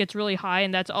heart rate gets really high,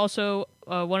 and that's also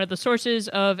one of the sources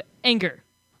of anger.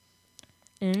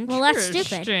 Well, that's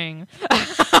stupid. Interesting.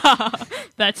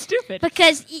 That's stupid.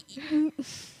 Because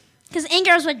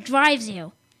anger is what drives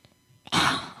you.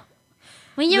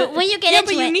 When you get into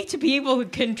but you it, need to be able to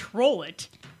control it.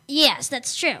 Yes,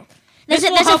 that's true. There's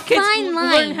a fine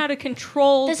line. Learn how to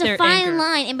control there's their a fine anger.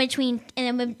 line in between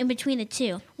the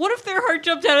two. What if their heart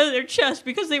jumped out of their chest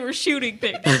because they were shooting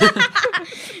things?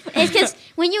 It's because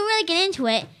when you really get into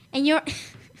it, and you're...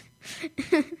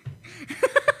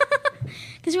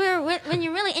 Because when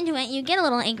you're really into it, you get a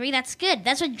little angry. That's good.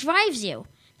 That's what drives you.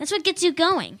 That's what gets you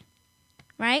going,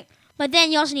 right? But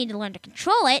then you also need to learn to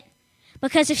control it,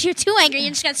 because if you're too angry, you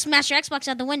just got to smash your Xbox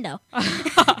out the window.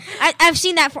 I've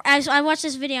seen that. I watched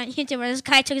this video on YouTube where this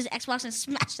guy took his Xbox and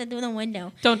smashed it through the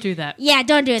window. Don't do that. Yeah,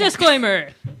 don't do that. Disclaimer.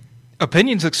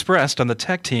 Opinions expressed on the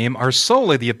Tech Team are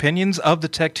solely the opinions of the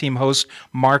Tech Team host,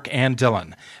 Mark and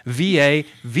Dillon.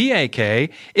 VAK,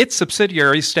 its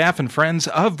subsidiaries, staff, and friends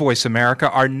of Voice America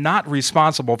are not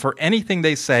responsible for anything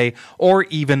they say or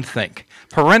even think.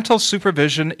 Parental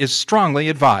supervision is strongly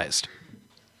advised.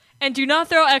 And do not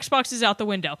throw Xboxes out the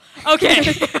window.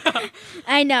 Okay.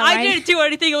 I know, I right? didn't do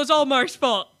anything. It was all Mark's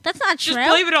fault. That's not true. Just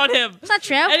blame it on him. That's not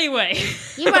true. Anyway.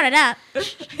 You brought it up.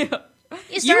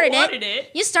 You started wanted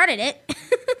it. You started it.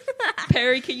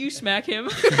 Perry, can you smack him?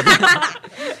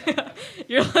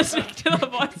 You're listening to the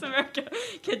Voice America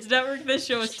Kids Network. This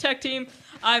show is Tech Team.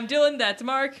 I'm Dylan. That's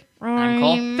Mark. I'm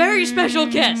Cole. Very special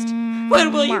guest.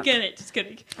 When will you get it? Just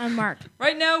kidding. I'm Mark.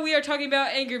 Right now, we are talking about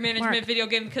anger management video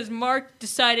game because Mark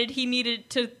decided he needed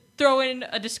to throw in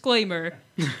a disclaimer.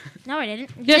 No, I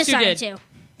didn't. Yes, you did. To.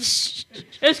 This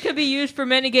could be used for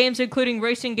many games, including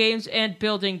racing games and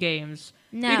building games.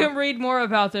 No. You can read more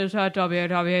about this at www.bbc.co.uk.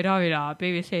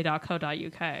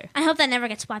 I hope that never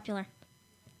gets popular.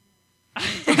 I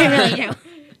really do.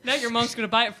 Now your mom's going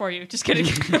to buy it for you. Just kidding.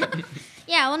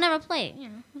 Yeah, we'll never play it. You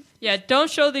know. Yeah, don't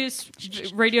show this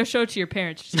radio show to your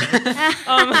parents.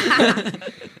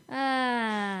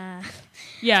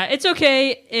 Yeah, it's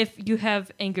okay if you have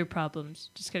anger problems.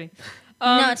 Just kidding.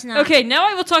 No, it's not. Okay, now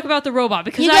I will talk about the robot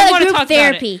because you I want to group talk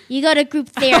therapy. about it. You go to group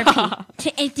therapy.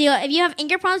 If you have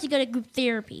anger problems, you go to group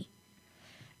therapy.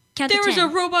 Count There to is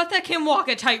 10. a robot that can walk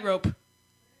a tightrope.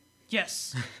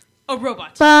 Yes, a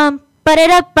robot. Bum,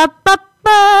 ba-da-da-ba-ba-ba.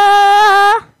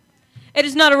 It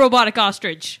is not a robotic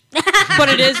ostrich, but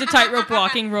it is a tightrope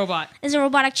walking robot. Is it a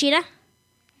robotic cheetah?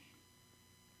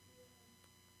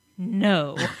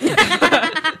 No.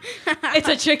 It's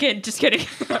a chicken. Just kidding.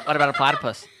 What about a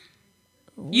platypus?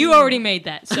 You already made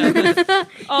that, so. You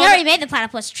already made the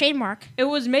platypus trademark. It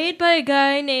was made by a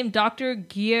guy named Dr.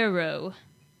 Guerrero.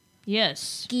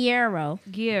 Yes. Guerrero.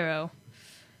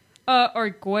 Or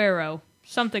Guero.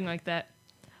 Something like that.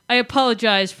 I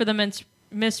apologize for the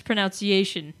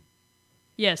mispronunciation.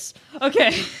 Yes.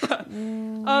 Okay.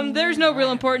 There's no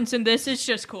real importance in this. It's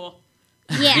just cool.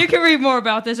 Yeah. You can read more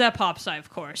about this at PopSci,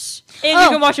 of course. And you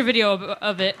can watch a video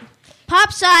of it.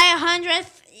 PopSci,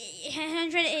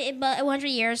 100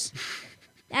 years.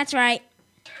 That's right.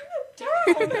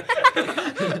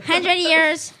 100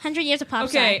 years of PopSci.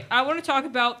 Okay, I want to talk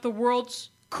about the world's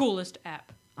coolest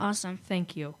app. Awesome.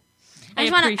 Thank you. I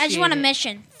just want a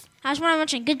mention.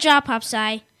 Good job,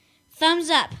 PopSci. Thumbs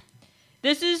up.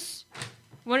 This is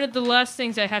one of the last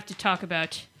things I have to talk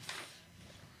about.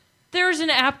 There is an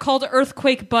app called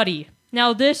Earthquake Buddy.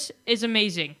 Now, this is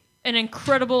amazing. An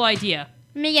incredible idea.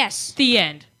 Let me guess. The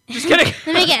end. Just kidding.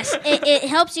 Let me guess. It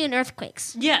helps you in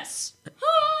earthquakes. Yes.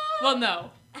 Well,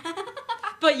 no.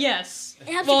 But yes. It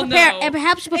helps you prepare. It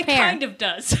helps you prepare. It kind of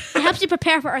does. It helps you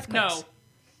prepare for earthquakes.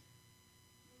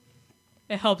 No.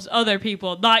 It helps other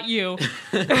people, not you.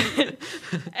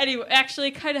 Anyway, actually,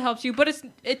 it kind of helps you, but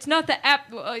it's not the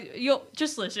app. You'll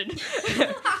just listen.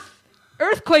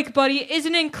 Earthquake Buddy is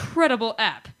an incredible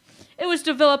app. It was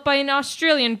developed by an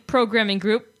Australian programming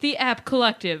group, the App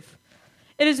Collective.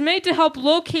 It is made to help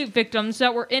locate victims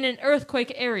that were in an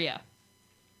earthquake area.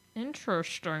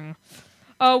 Interesting.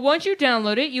 Once you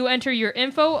download it, you enter your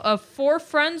info of 4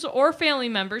 friends or family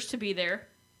members to be their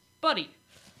buddy.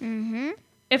 Mm-hmm.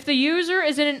 If the user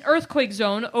is in an earthquake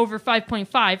zone over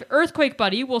 5.5, Earthquake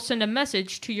Buddy will send a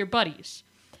message to your buddies.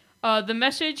 The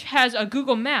message has a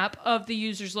Google map of the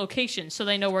user's location, so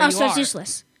they know where you are. Oh, so it's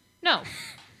useless. No.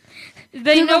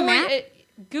 They Google know Map?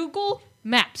 Google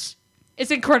Maps.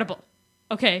 It's incredible.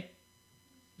 Okay.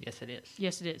 Yes, it is.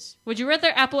 Yes, it is. Would you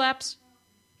rather Apple apps?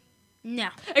 No.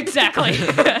 Exactly.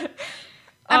 I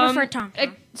prefer TomTom. It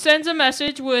sends a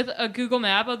message with a Google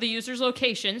map of the user's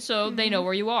location, so they know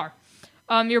where you are.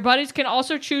 Your buddies can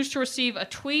also choose to receive a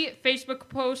tweet, Facebook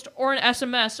post, or an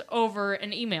SMS over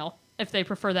an email, if they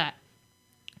prefer that.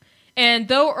 And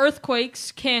though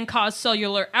earthquakes can cause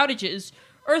cellular outages,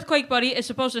 Earthquake Buddy is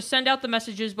supposed to send out the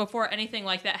messages before anything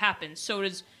like that happens. So it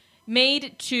is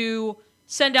made to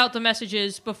send out the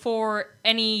messages before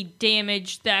any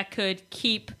damage that could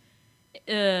keep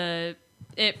it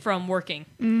from working.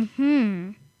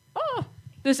 Mm-hmm. Oh.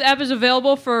 This app is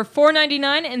available for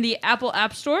 $4.99 in the Apple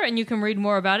App Store, and you can read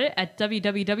more about it at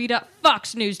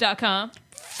www.foxnews.com.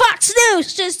 Fox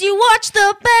News, just you watch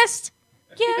the best.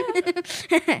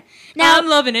 Yeah. Now, I'm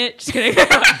loving it. Just kidding.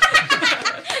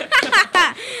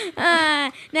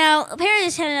 Now, apparently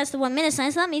it's telling us the 1 minute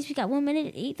sign, so that means we got 1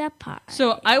 minute to eat that pie.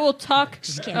 So I will talk.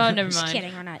 Just kidding. Never mind. Just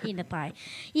kidding. We're not eating the pie.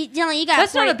 Dylan, you got.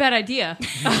 That's not a bad idea.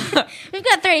 We've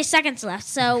got 30 seconds left,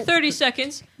 so. 30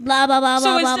 seconds. Blah blah blah So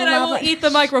blah blah instead, blah. I will blah. eat the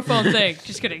microphone thing.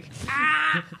 Just kidding.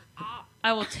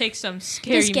 I will take some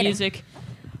scary Just kidding. music.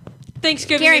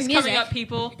 Thanksgiving Scary is music. coming up,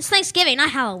 people. It's Thanksgiving,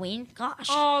 not Halloween. Gosh.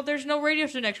 Oh, there's no radio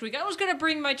show next week. I was gonna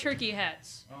bring my turkey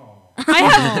hats. I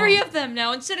have 3 of them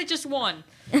now instead of just 1.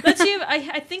 Let's see if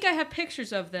I think I have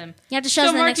pictures of them. You have to show us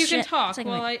So in the Mark, next you can shit talk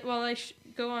segment. while I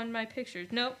go on my pictures.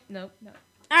 Nope. All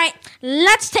right,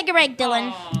 let's take a break,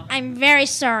 Dylan. Aw. I'm very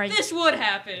sorry. This would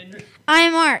happen.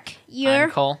 I'm Mark, your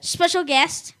I'm Cole. special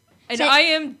guest. And So- I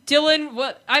am Dylan.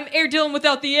 What? I'm Air Dylan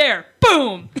without the air.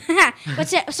 Boom.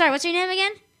 What's your name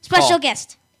again? Special Cole.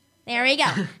 guest. There we go.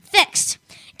 Fixed.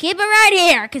 Keep it right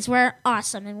here, because we're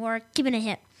awesome and we're keeping it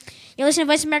hip. You're listening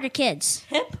to Voice America Kids.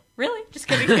 Hip? Really? Just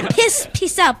kidding.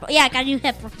 Peace out. Yeah, I got a new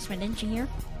hip replacement, didn't you hear?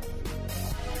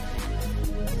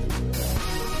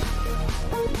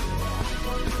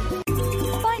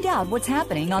 Find out what's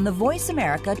happening on the Voice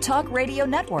America Talk Radio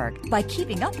Network by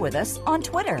keeping up with us on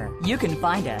Twitter. You can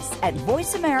find us at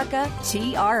Voice America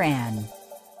TRN.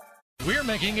 We're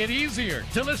making it easier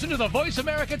to listen to the Voice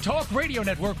America Talk Radio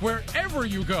Network wherever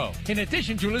you go. In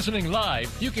addition to listening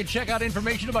live, you can check out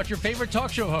information about your favorite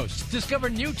talk show hosts, discover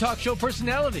new talk show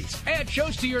personalities, add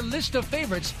shows to your list of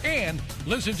favorites, and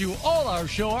listen to all our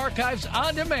show archives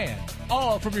on demand.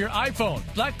 All from your iPhone,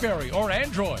 BlackBerry, or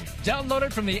Android. Download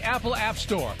it from the Apple App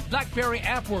Store, BlackBerry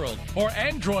App World, or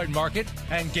Android Market,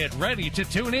 and get ready to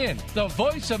tune in. The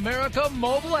Voice America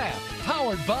mobile app,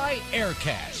 powered by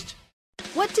Aircast.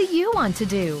 What do you want to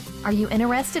do? Are you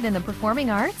interested in the performing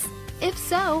arts? If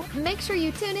so, make sure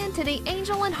you tune in to the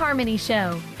Angel and Harmony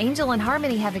Show. Angel and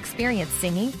Harmony have experience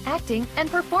singing, acting, and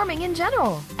performing in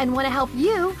general, and want to help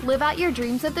you live out your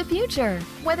dreams of the future.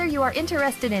 Whether you are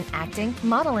interested in acting,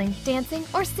 modeling, dancing,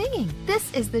 or singing,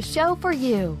 this is the show for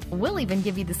you. We'll even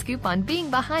give you the scoop on being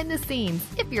behind the scenes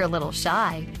if you're a little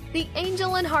shy. The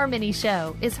Angel and Harmony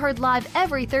Show is heard live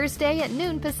every Thursday at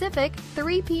noon Pacific,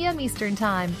 3 p.m. Eastern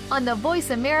Time on the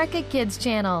Voice America Kids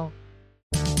channel.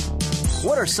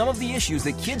 What are some of the issues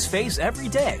that kids face every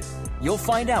day? You'll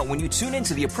find out when you tune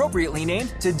into the appropriately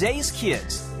named Today's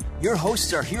Kids. Your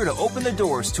hosts are here to open the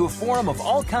doors to a forum of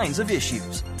all kinds of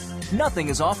issues. Nothing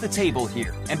is off the table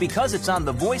here, and because it's on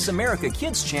the Voice America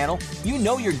Kids channel, you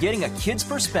know you're getting a kid's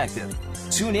perspective.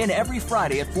 Tune in every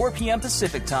Friday at 4 p.m.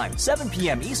 Pacific Time, 7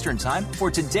 p.m. Eastern Time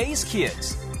for Today's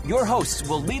Kids. Your hosts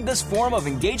will lead this forum of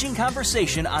engaging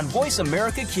conversation on Voice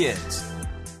America Kids.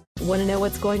 Want to know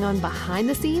what's going on behind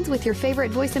the scenes with your favorite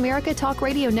Voice America Talk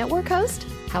Radio Network host?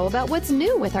 How about what's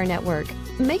new with our network?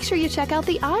 Make sure you check out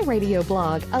the iRadio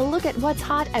blog, a look at what's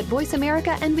hot at Voice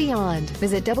America and beyond.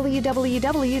 Visit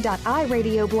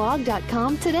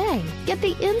www.iradioblog.com today. Get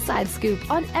the inside scoop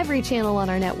on every channel on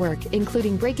our network,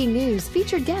 including breaking news,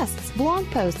 featured guests, blog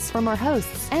posts from our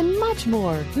hosts, and much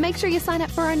more. Make sure you sign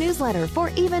up for our newsletter for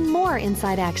even more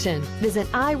inside action. Visit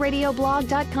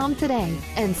iradioblog.com today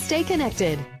and stay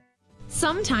connected.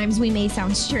 Sometimes we may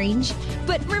sound strange,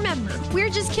 but remember, we're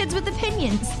just kids with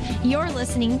opinions. You're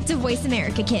listening to Voice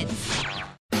America Kids.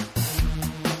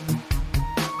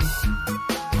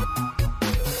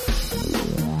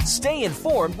 Stay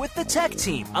informed with the Tech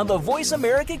Team on the Voice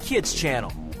America Kids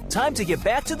channel. Time to get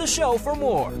back to the show for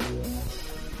more.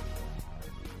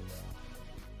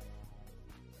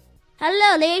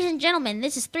 Hello, ladies and gentlemen.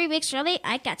 This is 3 weeks early.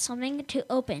 I got something to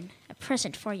open. A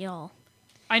present for y'all.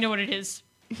 I know what it is.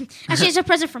 Actually, it's a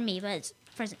present for me, but it's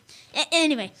a present.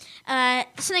 Anyway,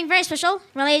 something very special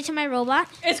related to my robot.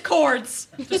 It's cords.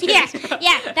 yeah,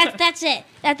 that's it.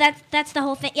 That's the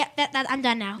whole thing. Yeah, I'm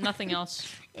done now. Nothing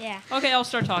else. Yeah. Okay, I'll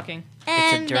start talking.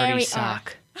 And it's a dirty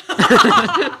sock.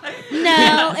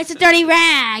 No, it's a dirty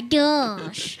rag.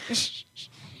 Gosh.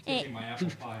 My apple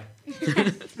pie.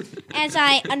 As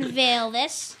I unveil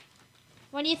this,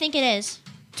 what do you think it is?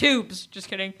 Tubes. Just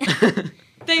kidding.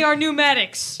 They are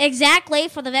pneumatics. Exactly,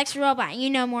 for the Vex robot. You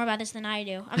know more about this than I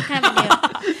do. I'm kind of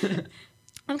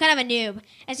a noob.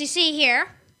 As you see here,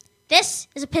 this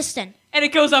is a piston. And it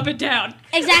goes up and down.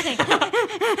 Exactly.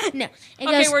 No.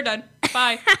 Okay, we're done.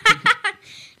 Bye.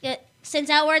 It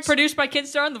sends outwards. Produced by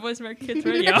Kidstar on the Voice America Kids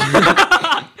Radio.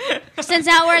 Sends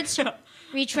outwards.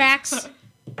 Retracts.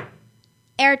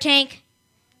 Air tank.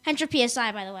 100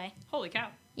 PSI, by the way. Holy cow.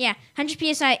 Yeah, 100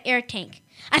 PSI air tank.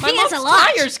 I My think that's a mom's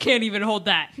lot. tires can't even hold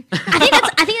that.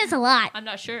 I think that's a lot. I'm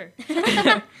not sure.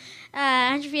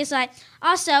 100 PSI.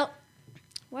 Also,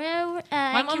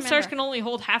 my mom's tires can only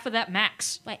hold half of that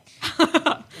max. Wait.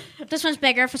 This one's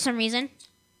bigger for some reason.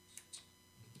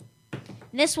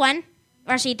 This one,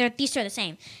 or actually, these two are the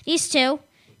same. These two,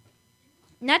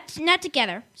 not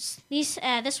together. This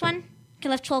one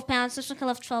can lift 12 pounds. This one can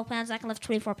lift 12 pounds. That can lift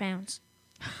 24 pounds.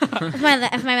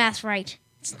 if my math's right,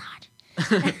 it's not.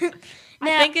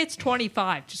 I think it's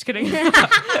 25. Just kidding.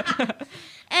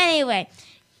 Anyway,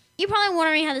 you're probably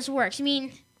wondering how this works. I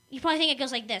mean, you probably think it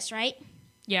goes like this, right?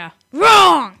 Yeah.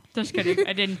 Wrong! Just kidding.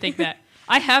 I didn't think that.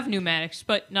 I have pneumatics,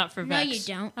 but not for Vex. No, you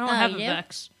don't. I don't have a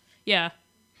Vex. Yeah.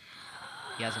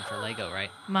 He has them for Lego, right?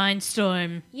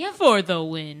 Mindstorm for the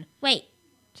win. Wait.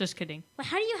 Just kidding. But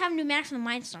how do you have pneumatics in the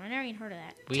Mindstorm? I never even heard of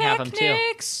that. We have them too.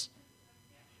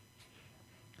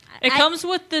 It comes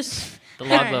with this... The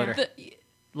log loader.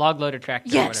 Log loader tractor.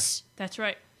 Yes, that's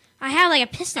right. I have like a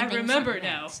piston I thing. remember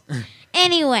now.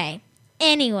 Anyway.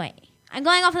 I'm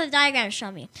going off of the diagram to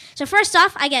show me. So first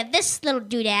off, I get this little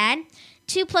doodad.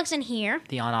 2 plugs in here.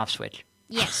 The on-off switch.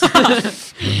 Yes.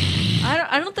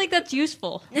 I don't think that's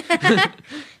useful.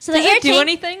 So Does it do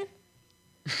anything?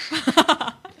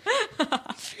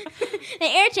 The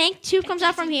air tank tube comes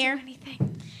out from here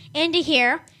into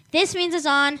here. This means it's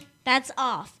on. That's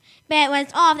off. But when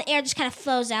it's off, the air just kind of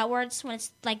flows outwards. When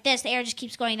it's like this, the air just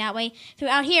keeps going that way.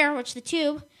 Throughout here, which the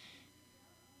tube...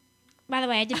 By the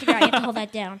way, I did figure out you have to hold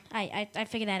that down. I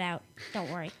figured that out.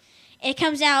 Don't worry. It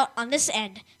comes out on this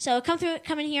end. So it come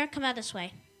in here, come out this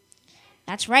way.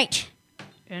 That's right.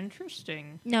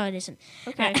 Interesting. No, it isn't.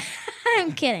 Okay.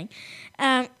 I'm kidding.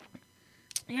 Yeah,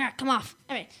 come off.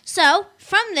 All right. So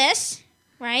from this,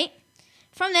 right?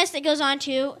 From this, it goes on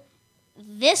to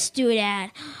this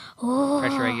doodad. Oh.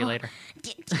 Pressure regulator.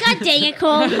 God dang it,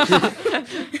 Cole.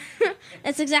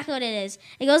 That's exactly what it is.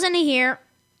 It goes into here.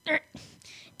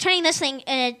 Turning this thing,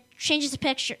 it changes the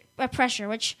pressure,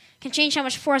 which can change how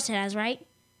much force it has, right?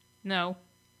 No.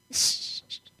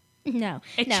 No.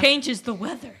 It changes the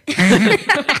weather.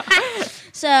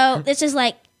 So this is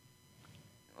like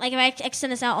if I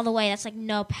extend this out all the way, that's like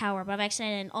no power. But if I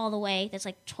extend it in all the way, that's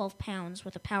like 12 pounds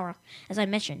worth of power, as I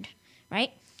mentioned,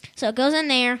 right? So it goes in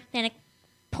there, then it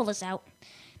pulls this out.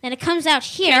 Then it comes out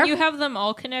here. Can you have them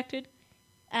all connected?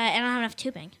 I don't have enough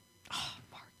tubing. Oh,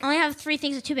 Mark. I only have 3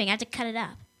 things of tubing. I have to cut it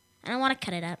up. I don't want to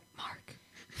cut it up. Mark.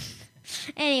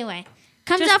 Anyway,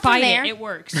 comes Just out from bite there. It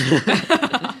works.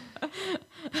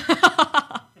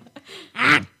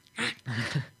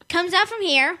 Comes out from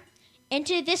here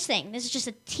into this thing. This is just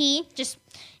a T.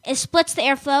 It splits the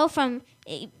airflow from...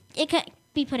 It can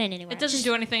be put in anywhere. It doesn't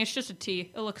do anything. It's just a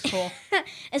T. It looks cool.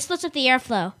 It splits up the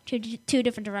airflow to 2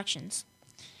 different directions.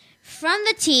 From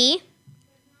the T...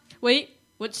 Wait.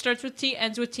 What starts with T,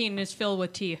 ends with T, and is filled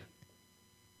with T?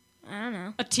 I don't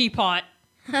know. A teapot.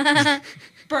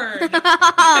 Burn.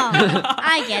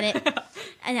 I get it.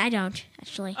 And I don't,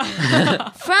 actually.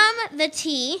 From the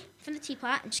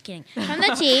teapot, I'm just kidding. From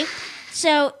the T,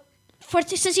 so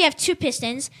since you have 2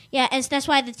 pistons, yeah, and that's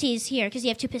why the T is here, because you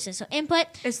have 2 pistons. So input,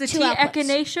 is the 2 T outputs.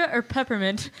 echinacea or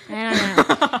peppermint? I don't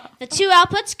know. The 2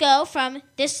 outputs go from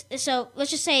this, so let's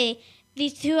just say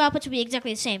these 2 outputs will be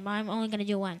exactly the same, but I'm only going to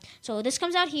do 1. So this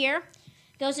comes out here,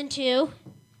 goes into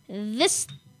this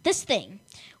thing,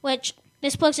 which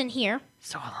This plugs in here.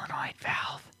 Solenoid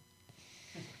valve.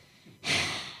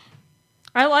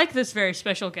 I like this very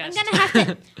special guest. I'm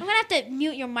gonna have to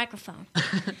mute your microphone.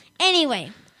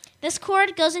 Anyway, this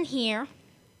cord goes in here,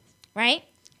 right?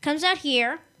 Comes out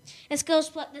here. This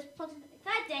plugs in.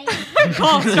 God dang it.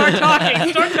 Cole, start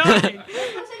talking. Start talking.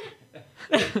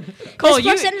 Cole, this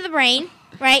plugs into the brain,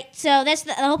 right? So that's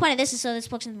the whole point of this is so this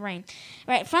plugs into the brain,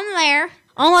 right? From there,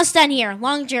 almost done here.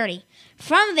 Long journey.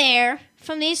 From there,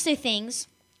 from these two things.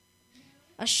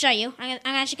 I'll show you. I'm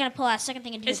actually going to pull out a second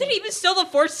thing and do Is it even still the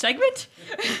fourth segment?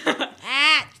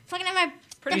 Plugging in my...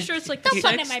 Pretty sure it's like don't the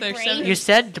plug in sixth my or brain. seventh. You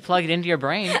said to plug it into your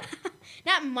brain.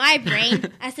 Not my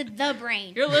brain. I said the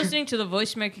brain. You're listening to the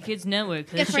Voice America Kids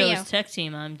Network. This Good for show you. is Tech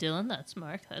Team. I'm Dylan. That's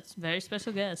Mark. That's a very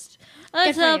special guest. Good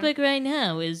Our for you. topic right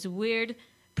now is weird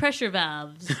pressure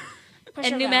valves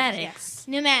Pressure and valves, pneumatics. yes.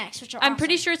 Pneumatics, which are I'm awesome.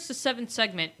 pretty sure it's the seventh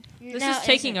segment. This No, is it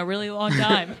taking isn't. a really long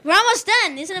time. We're almost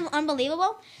done. Isn't it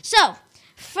unbelievable? So,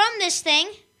 from this thing,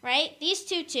 right, these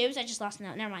two tubes, I just lost a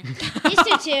note, never mind. These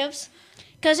two tubes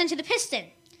goes into the piston.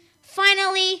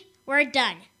 Finally, we're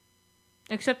done.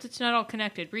 Except it's not all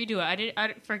connected. Redo it.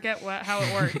 I forget how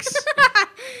it works.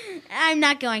 I'm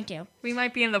not going to. We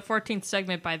might be in the 14th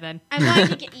segment by then. I'm going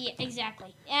to get, yeah,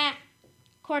 exactly. Yeah.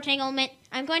 Core entanglement.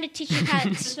 I'm going to teach you how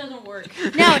This doesn't work.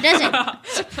 No, it doesn't.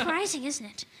 Surprising, isn't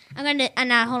it? I'm going to,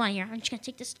 hold on here. I'm just going to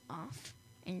take this off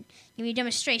and give you a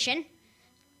demonstration,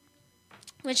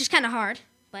 which is kind of hard,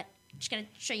 but I'm just going to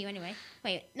show you anyway.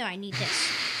 Wait, no, I need this.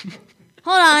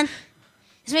 Hold on.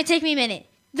 This may take me a minute.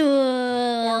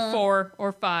 Or 4,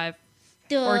 or 5,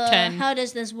 or 10. How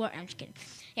does this work? I'm just kidding.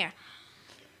 Here.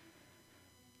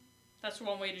 That's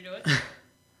one way to do it.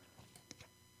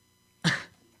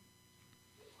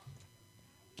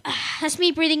 That's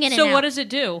me breathing in and So out. what does it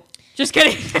do? Just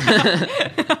kidding.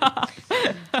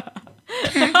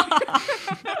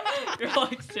 You're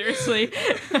like, seriously?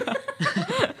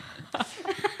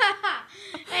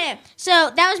 Anyway, so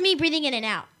that was me breathing in and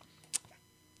out.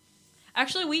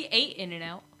 Actually, we ate In and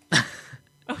Out.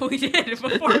 Oh, we did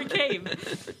before we came.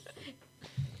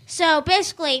 So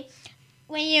basically,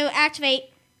 when you activate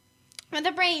with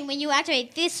the brain, when you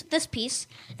activate this piece,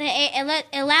 it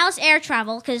allows air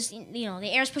travel because the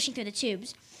air is pushing through the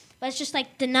tubes, but it's just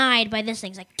like denied by this thing.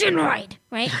 It's like denied,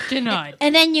 right? Denied.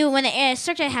 And then when the air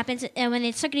circuit happens, when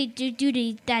the circuit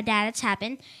duty that's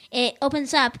happened, it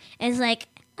opens up and it's like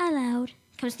allowed.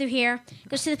 Comes through here,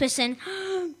 goes to the piston.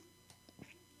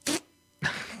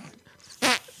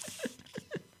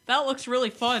 That looks really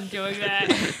fun doing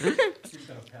that. She's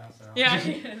gonna pass out. Yeah,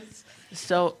 he is.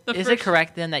 So, is it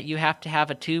correct then that you have to have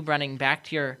a tube running back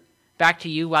to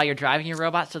you while you're driving your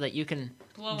robot so that you can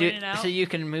Blow in and out? so you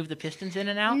can move the pistons in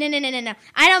and out? No.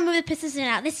 I don't move the pistons in and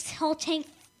out. This whole tank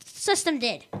system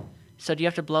did. So do you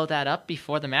have to blow that up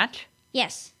before the match?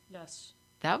 Yes. Yes.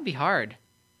 That would be hard.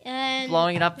 And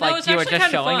Blowing it up No, like it's you were actually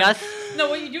just kinda showing fun. us? No,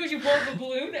 what you do is you blow up a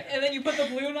balloon, and then you put the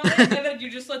balloon on it, and then you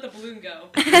just let the balloon go.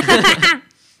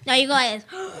 No, you go like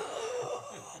this.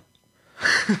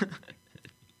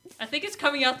 I think it's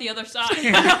coming out the other side.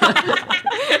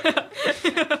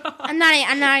 I'm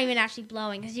not even actually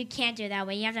blowing because you can't do it that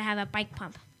way. You have to have a bike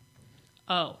pump.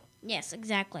 Oh. Yes,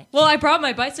 exactly. Well, I brought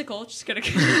my bicycle. Just kidding.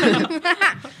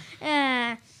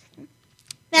 Anyway,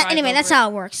 that's how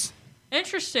it works.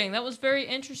 Interesting. That was very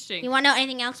interesting. You want to know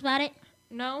anything else about it?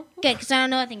 No. Good, because I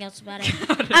don't know anything else about it.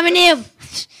 I'm a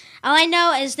noob. All I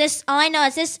know is this.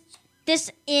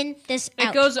 This in, this out.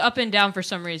 It goes up and down for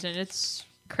some reason. It's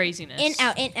craziness. In,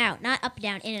 out. Not up,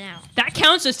 down, in and out. That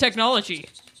counts as technology.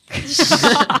 So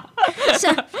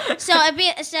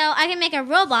I can make a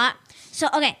robot. So,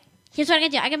 okay, here's what I can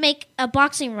do. I can make a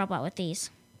boxing robot with these.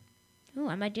 Ooh,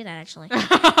 I might do that, actually.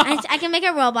 I can make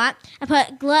a robot.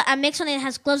 I make something that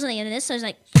has gloves on the end of this, so it's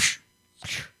like...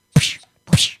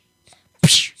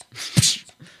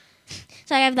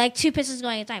 So I have, like, two pistons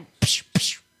going at a time.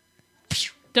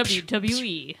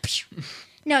 WWE.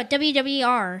 No,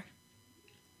 WWR.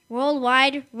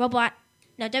 Worldwide Robot...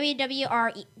 No,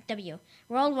 WWRW.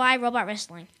 Worldwide Robot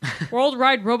Wrestling.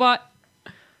 Worldwide Robot...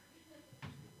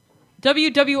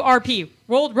 WWRP.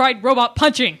 Worldwide Robot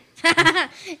Punching.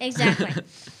 Exactly.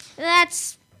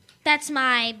 That's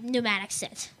my pneumatic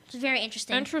set. It's very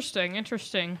interesting.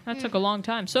 Interesting. That took a long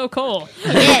time. So cool.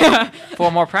 For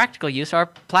more practical use, our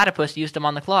platypus used them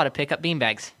on the claw to pick up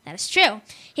beanbags. That is true.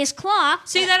 His claw...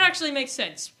 See, that actually makes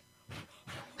sense.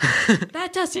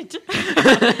 That doesn't.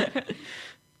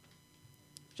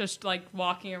 Just like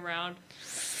walking around.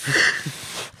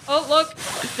 Oh, look.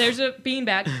 There's a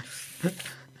beanbag.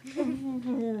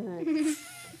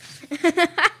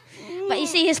 But you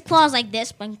see his claws like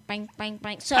this, bang, bang, bang,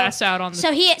 bang. So pass out on the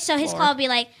so his floor. claw would be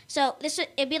like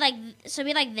it'd be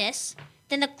like this.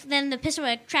 Then the piston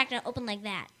would retract and open like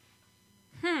that.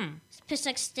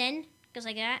 Piston extend goes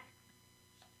like that,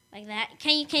 like that.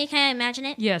 Can you kind of imagine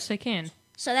it? Yes, I can.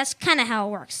 So that's kind of how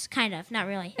it works. Kind of, not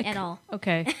really at all.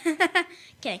 Okay.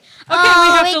 Okay.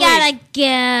 we gotta go.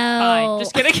 Fine.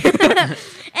 Just kidding.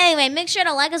 Anyway, make sure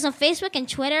to like us on Facebook and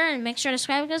Twitter, and make sure to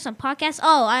subscribe to us on podcasts.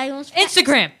 Oh, I almost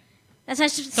Instagram. That's what I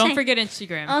should say. Don't forget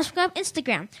Instagram.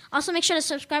 Instagram. Also, make sure to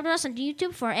subscribe to us on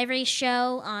YouTube for every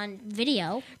show on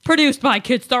video. Produced by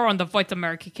Kidstar on the Voice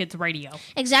America Kids Radio.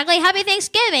 Exactly. Happy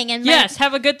Thanksgiving. And yes,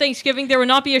 have a good Thanksgiving. There will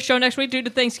not be a show next week due to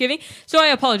Thanksgiving, so I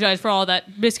apologize for all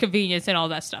that misconvenience and all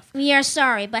that stuff. We are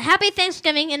sorry, but happy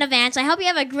Thanksgiving in advance. I hope you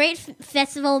have a great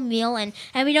festival meal and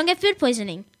we don't get food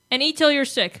poisoning. And eat till you're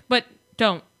sick, but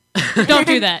don't. Don't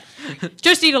do that.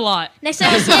 Just eat a lot. Next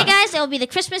time I see you guys, it will be the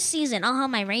Christmas season. I'll have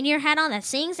my reindeer hat on that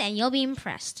sings, and you'll be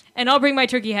impressed. And I'll bring my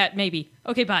turkey hat, maybe.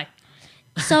 Okay, bye.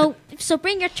 So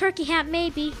bring your turkey hat,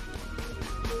 maybe.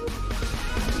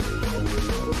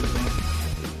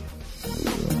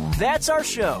 That's our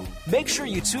show. Make sure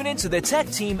you tune in to the Tech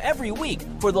Team every week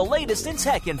for the latest in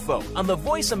tech info on the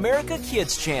Voice America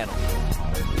Kids channel.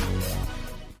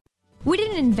 We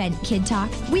didn't invent Kid Talk,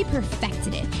 we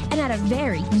perfected it, and at a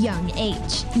very young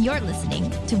age. You're listening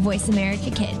to Voice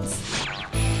America Kids.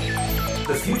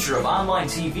 The future of online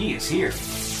TV is here.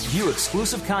 View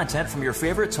exclusive content from your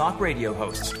favorite talk radio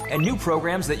hosts and new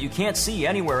programs that you can't see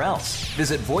anywhere else.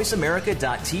 Visit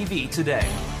voiceamerica.tv today.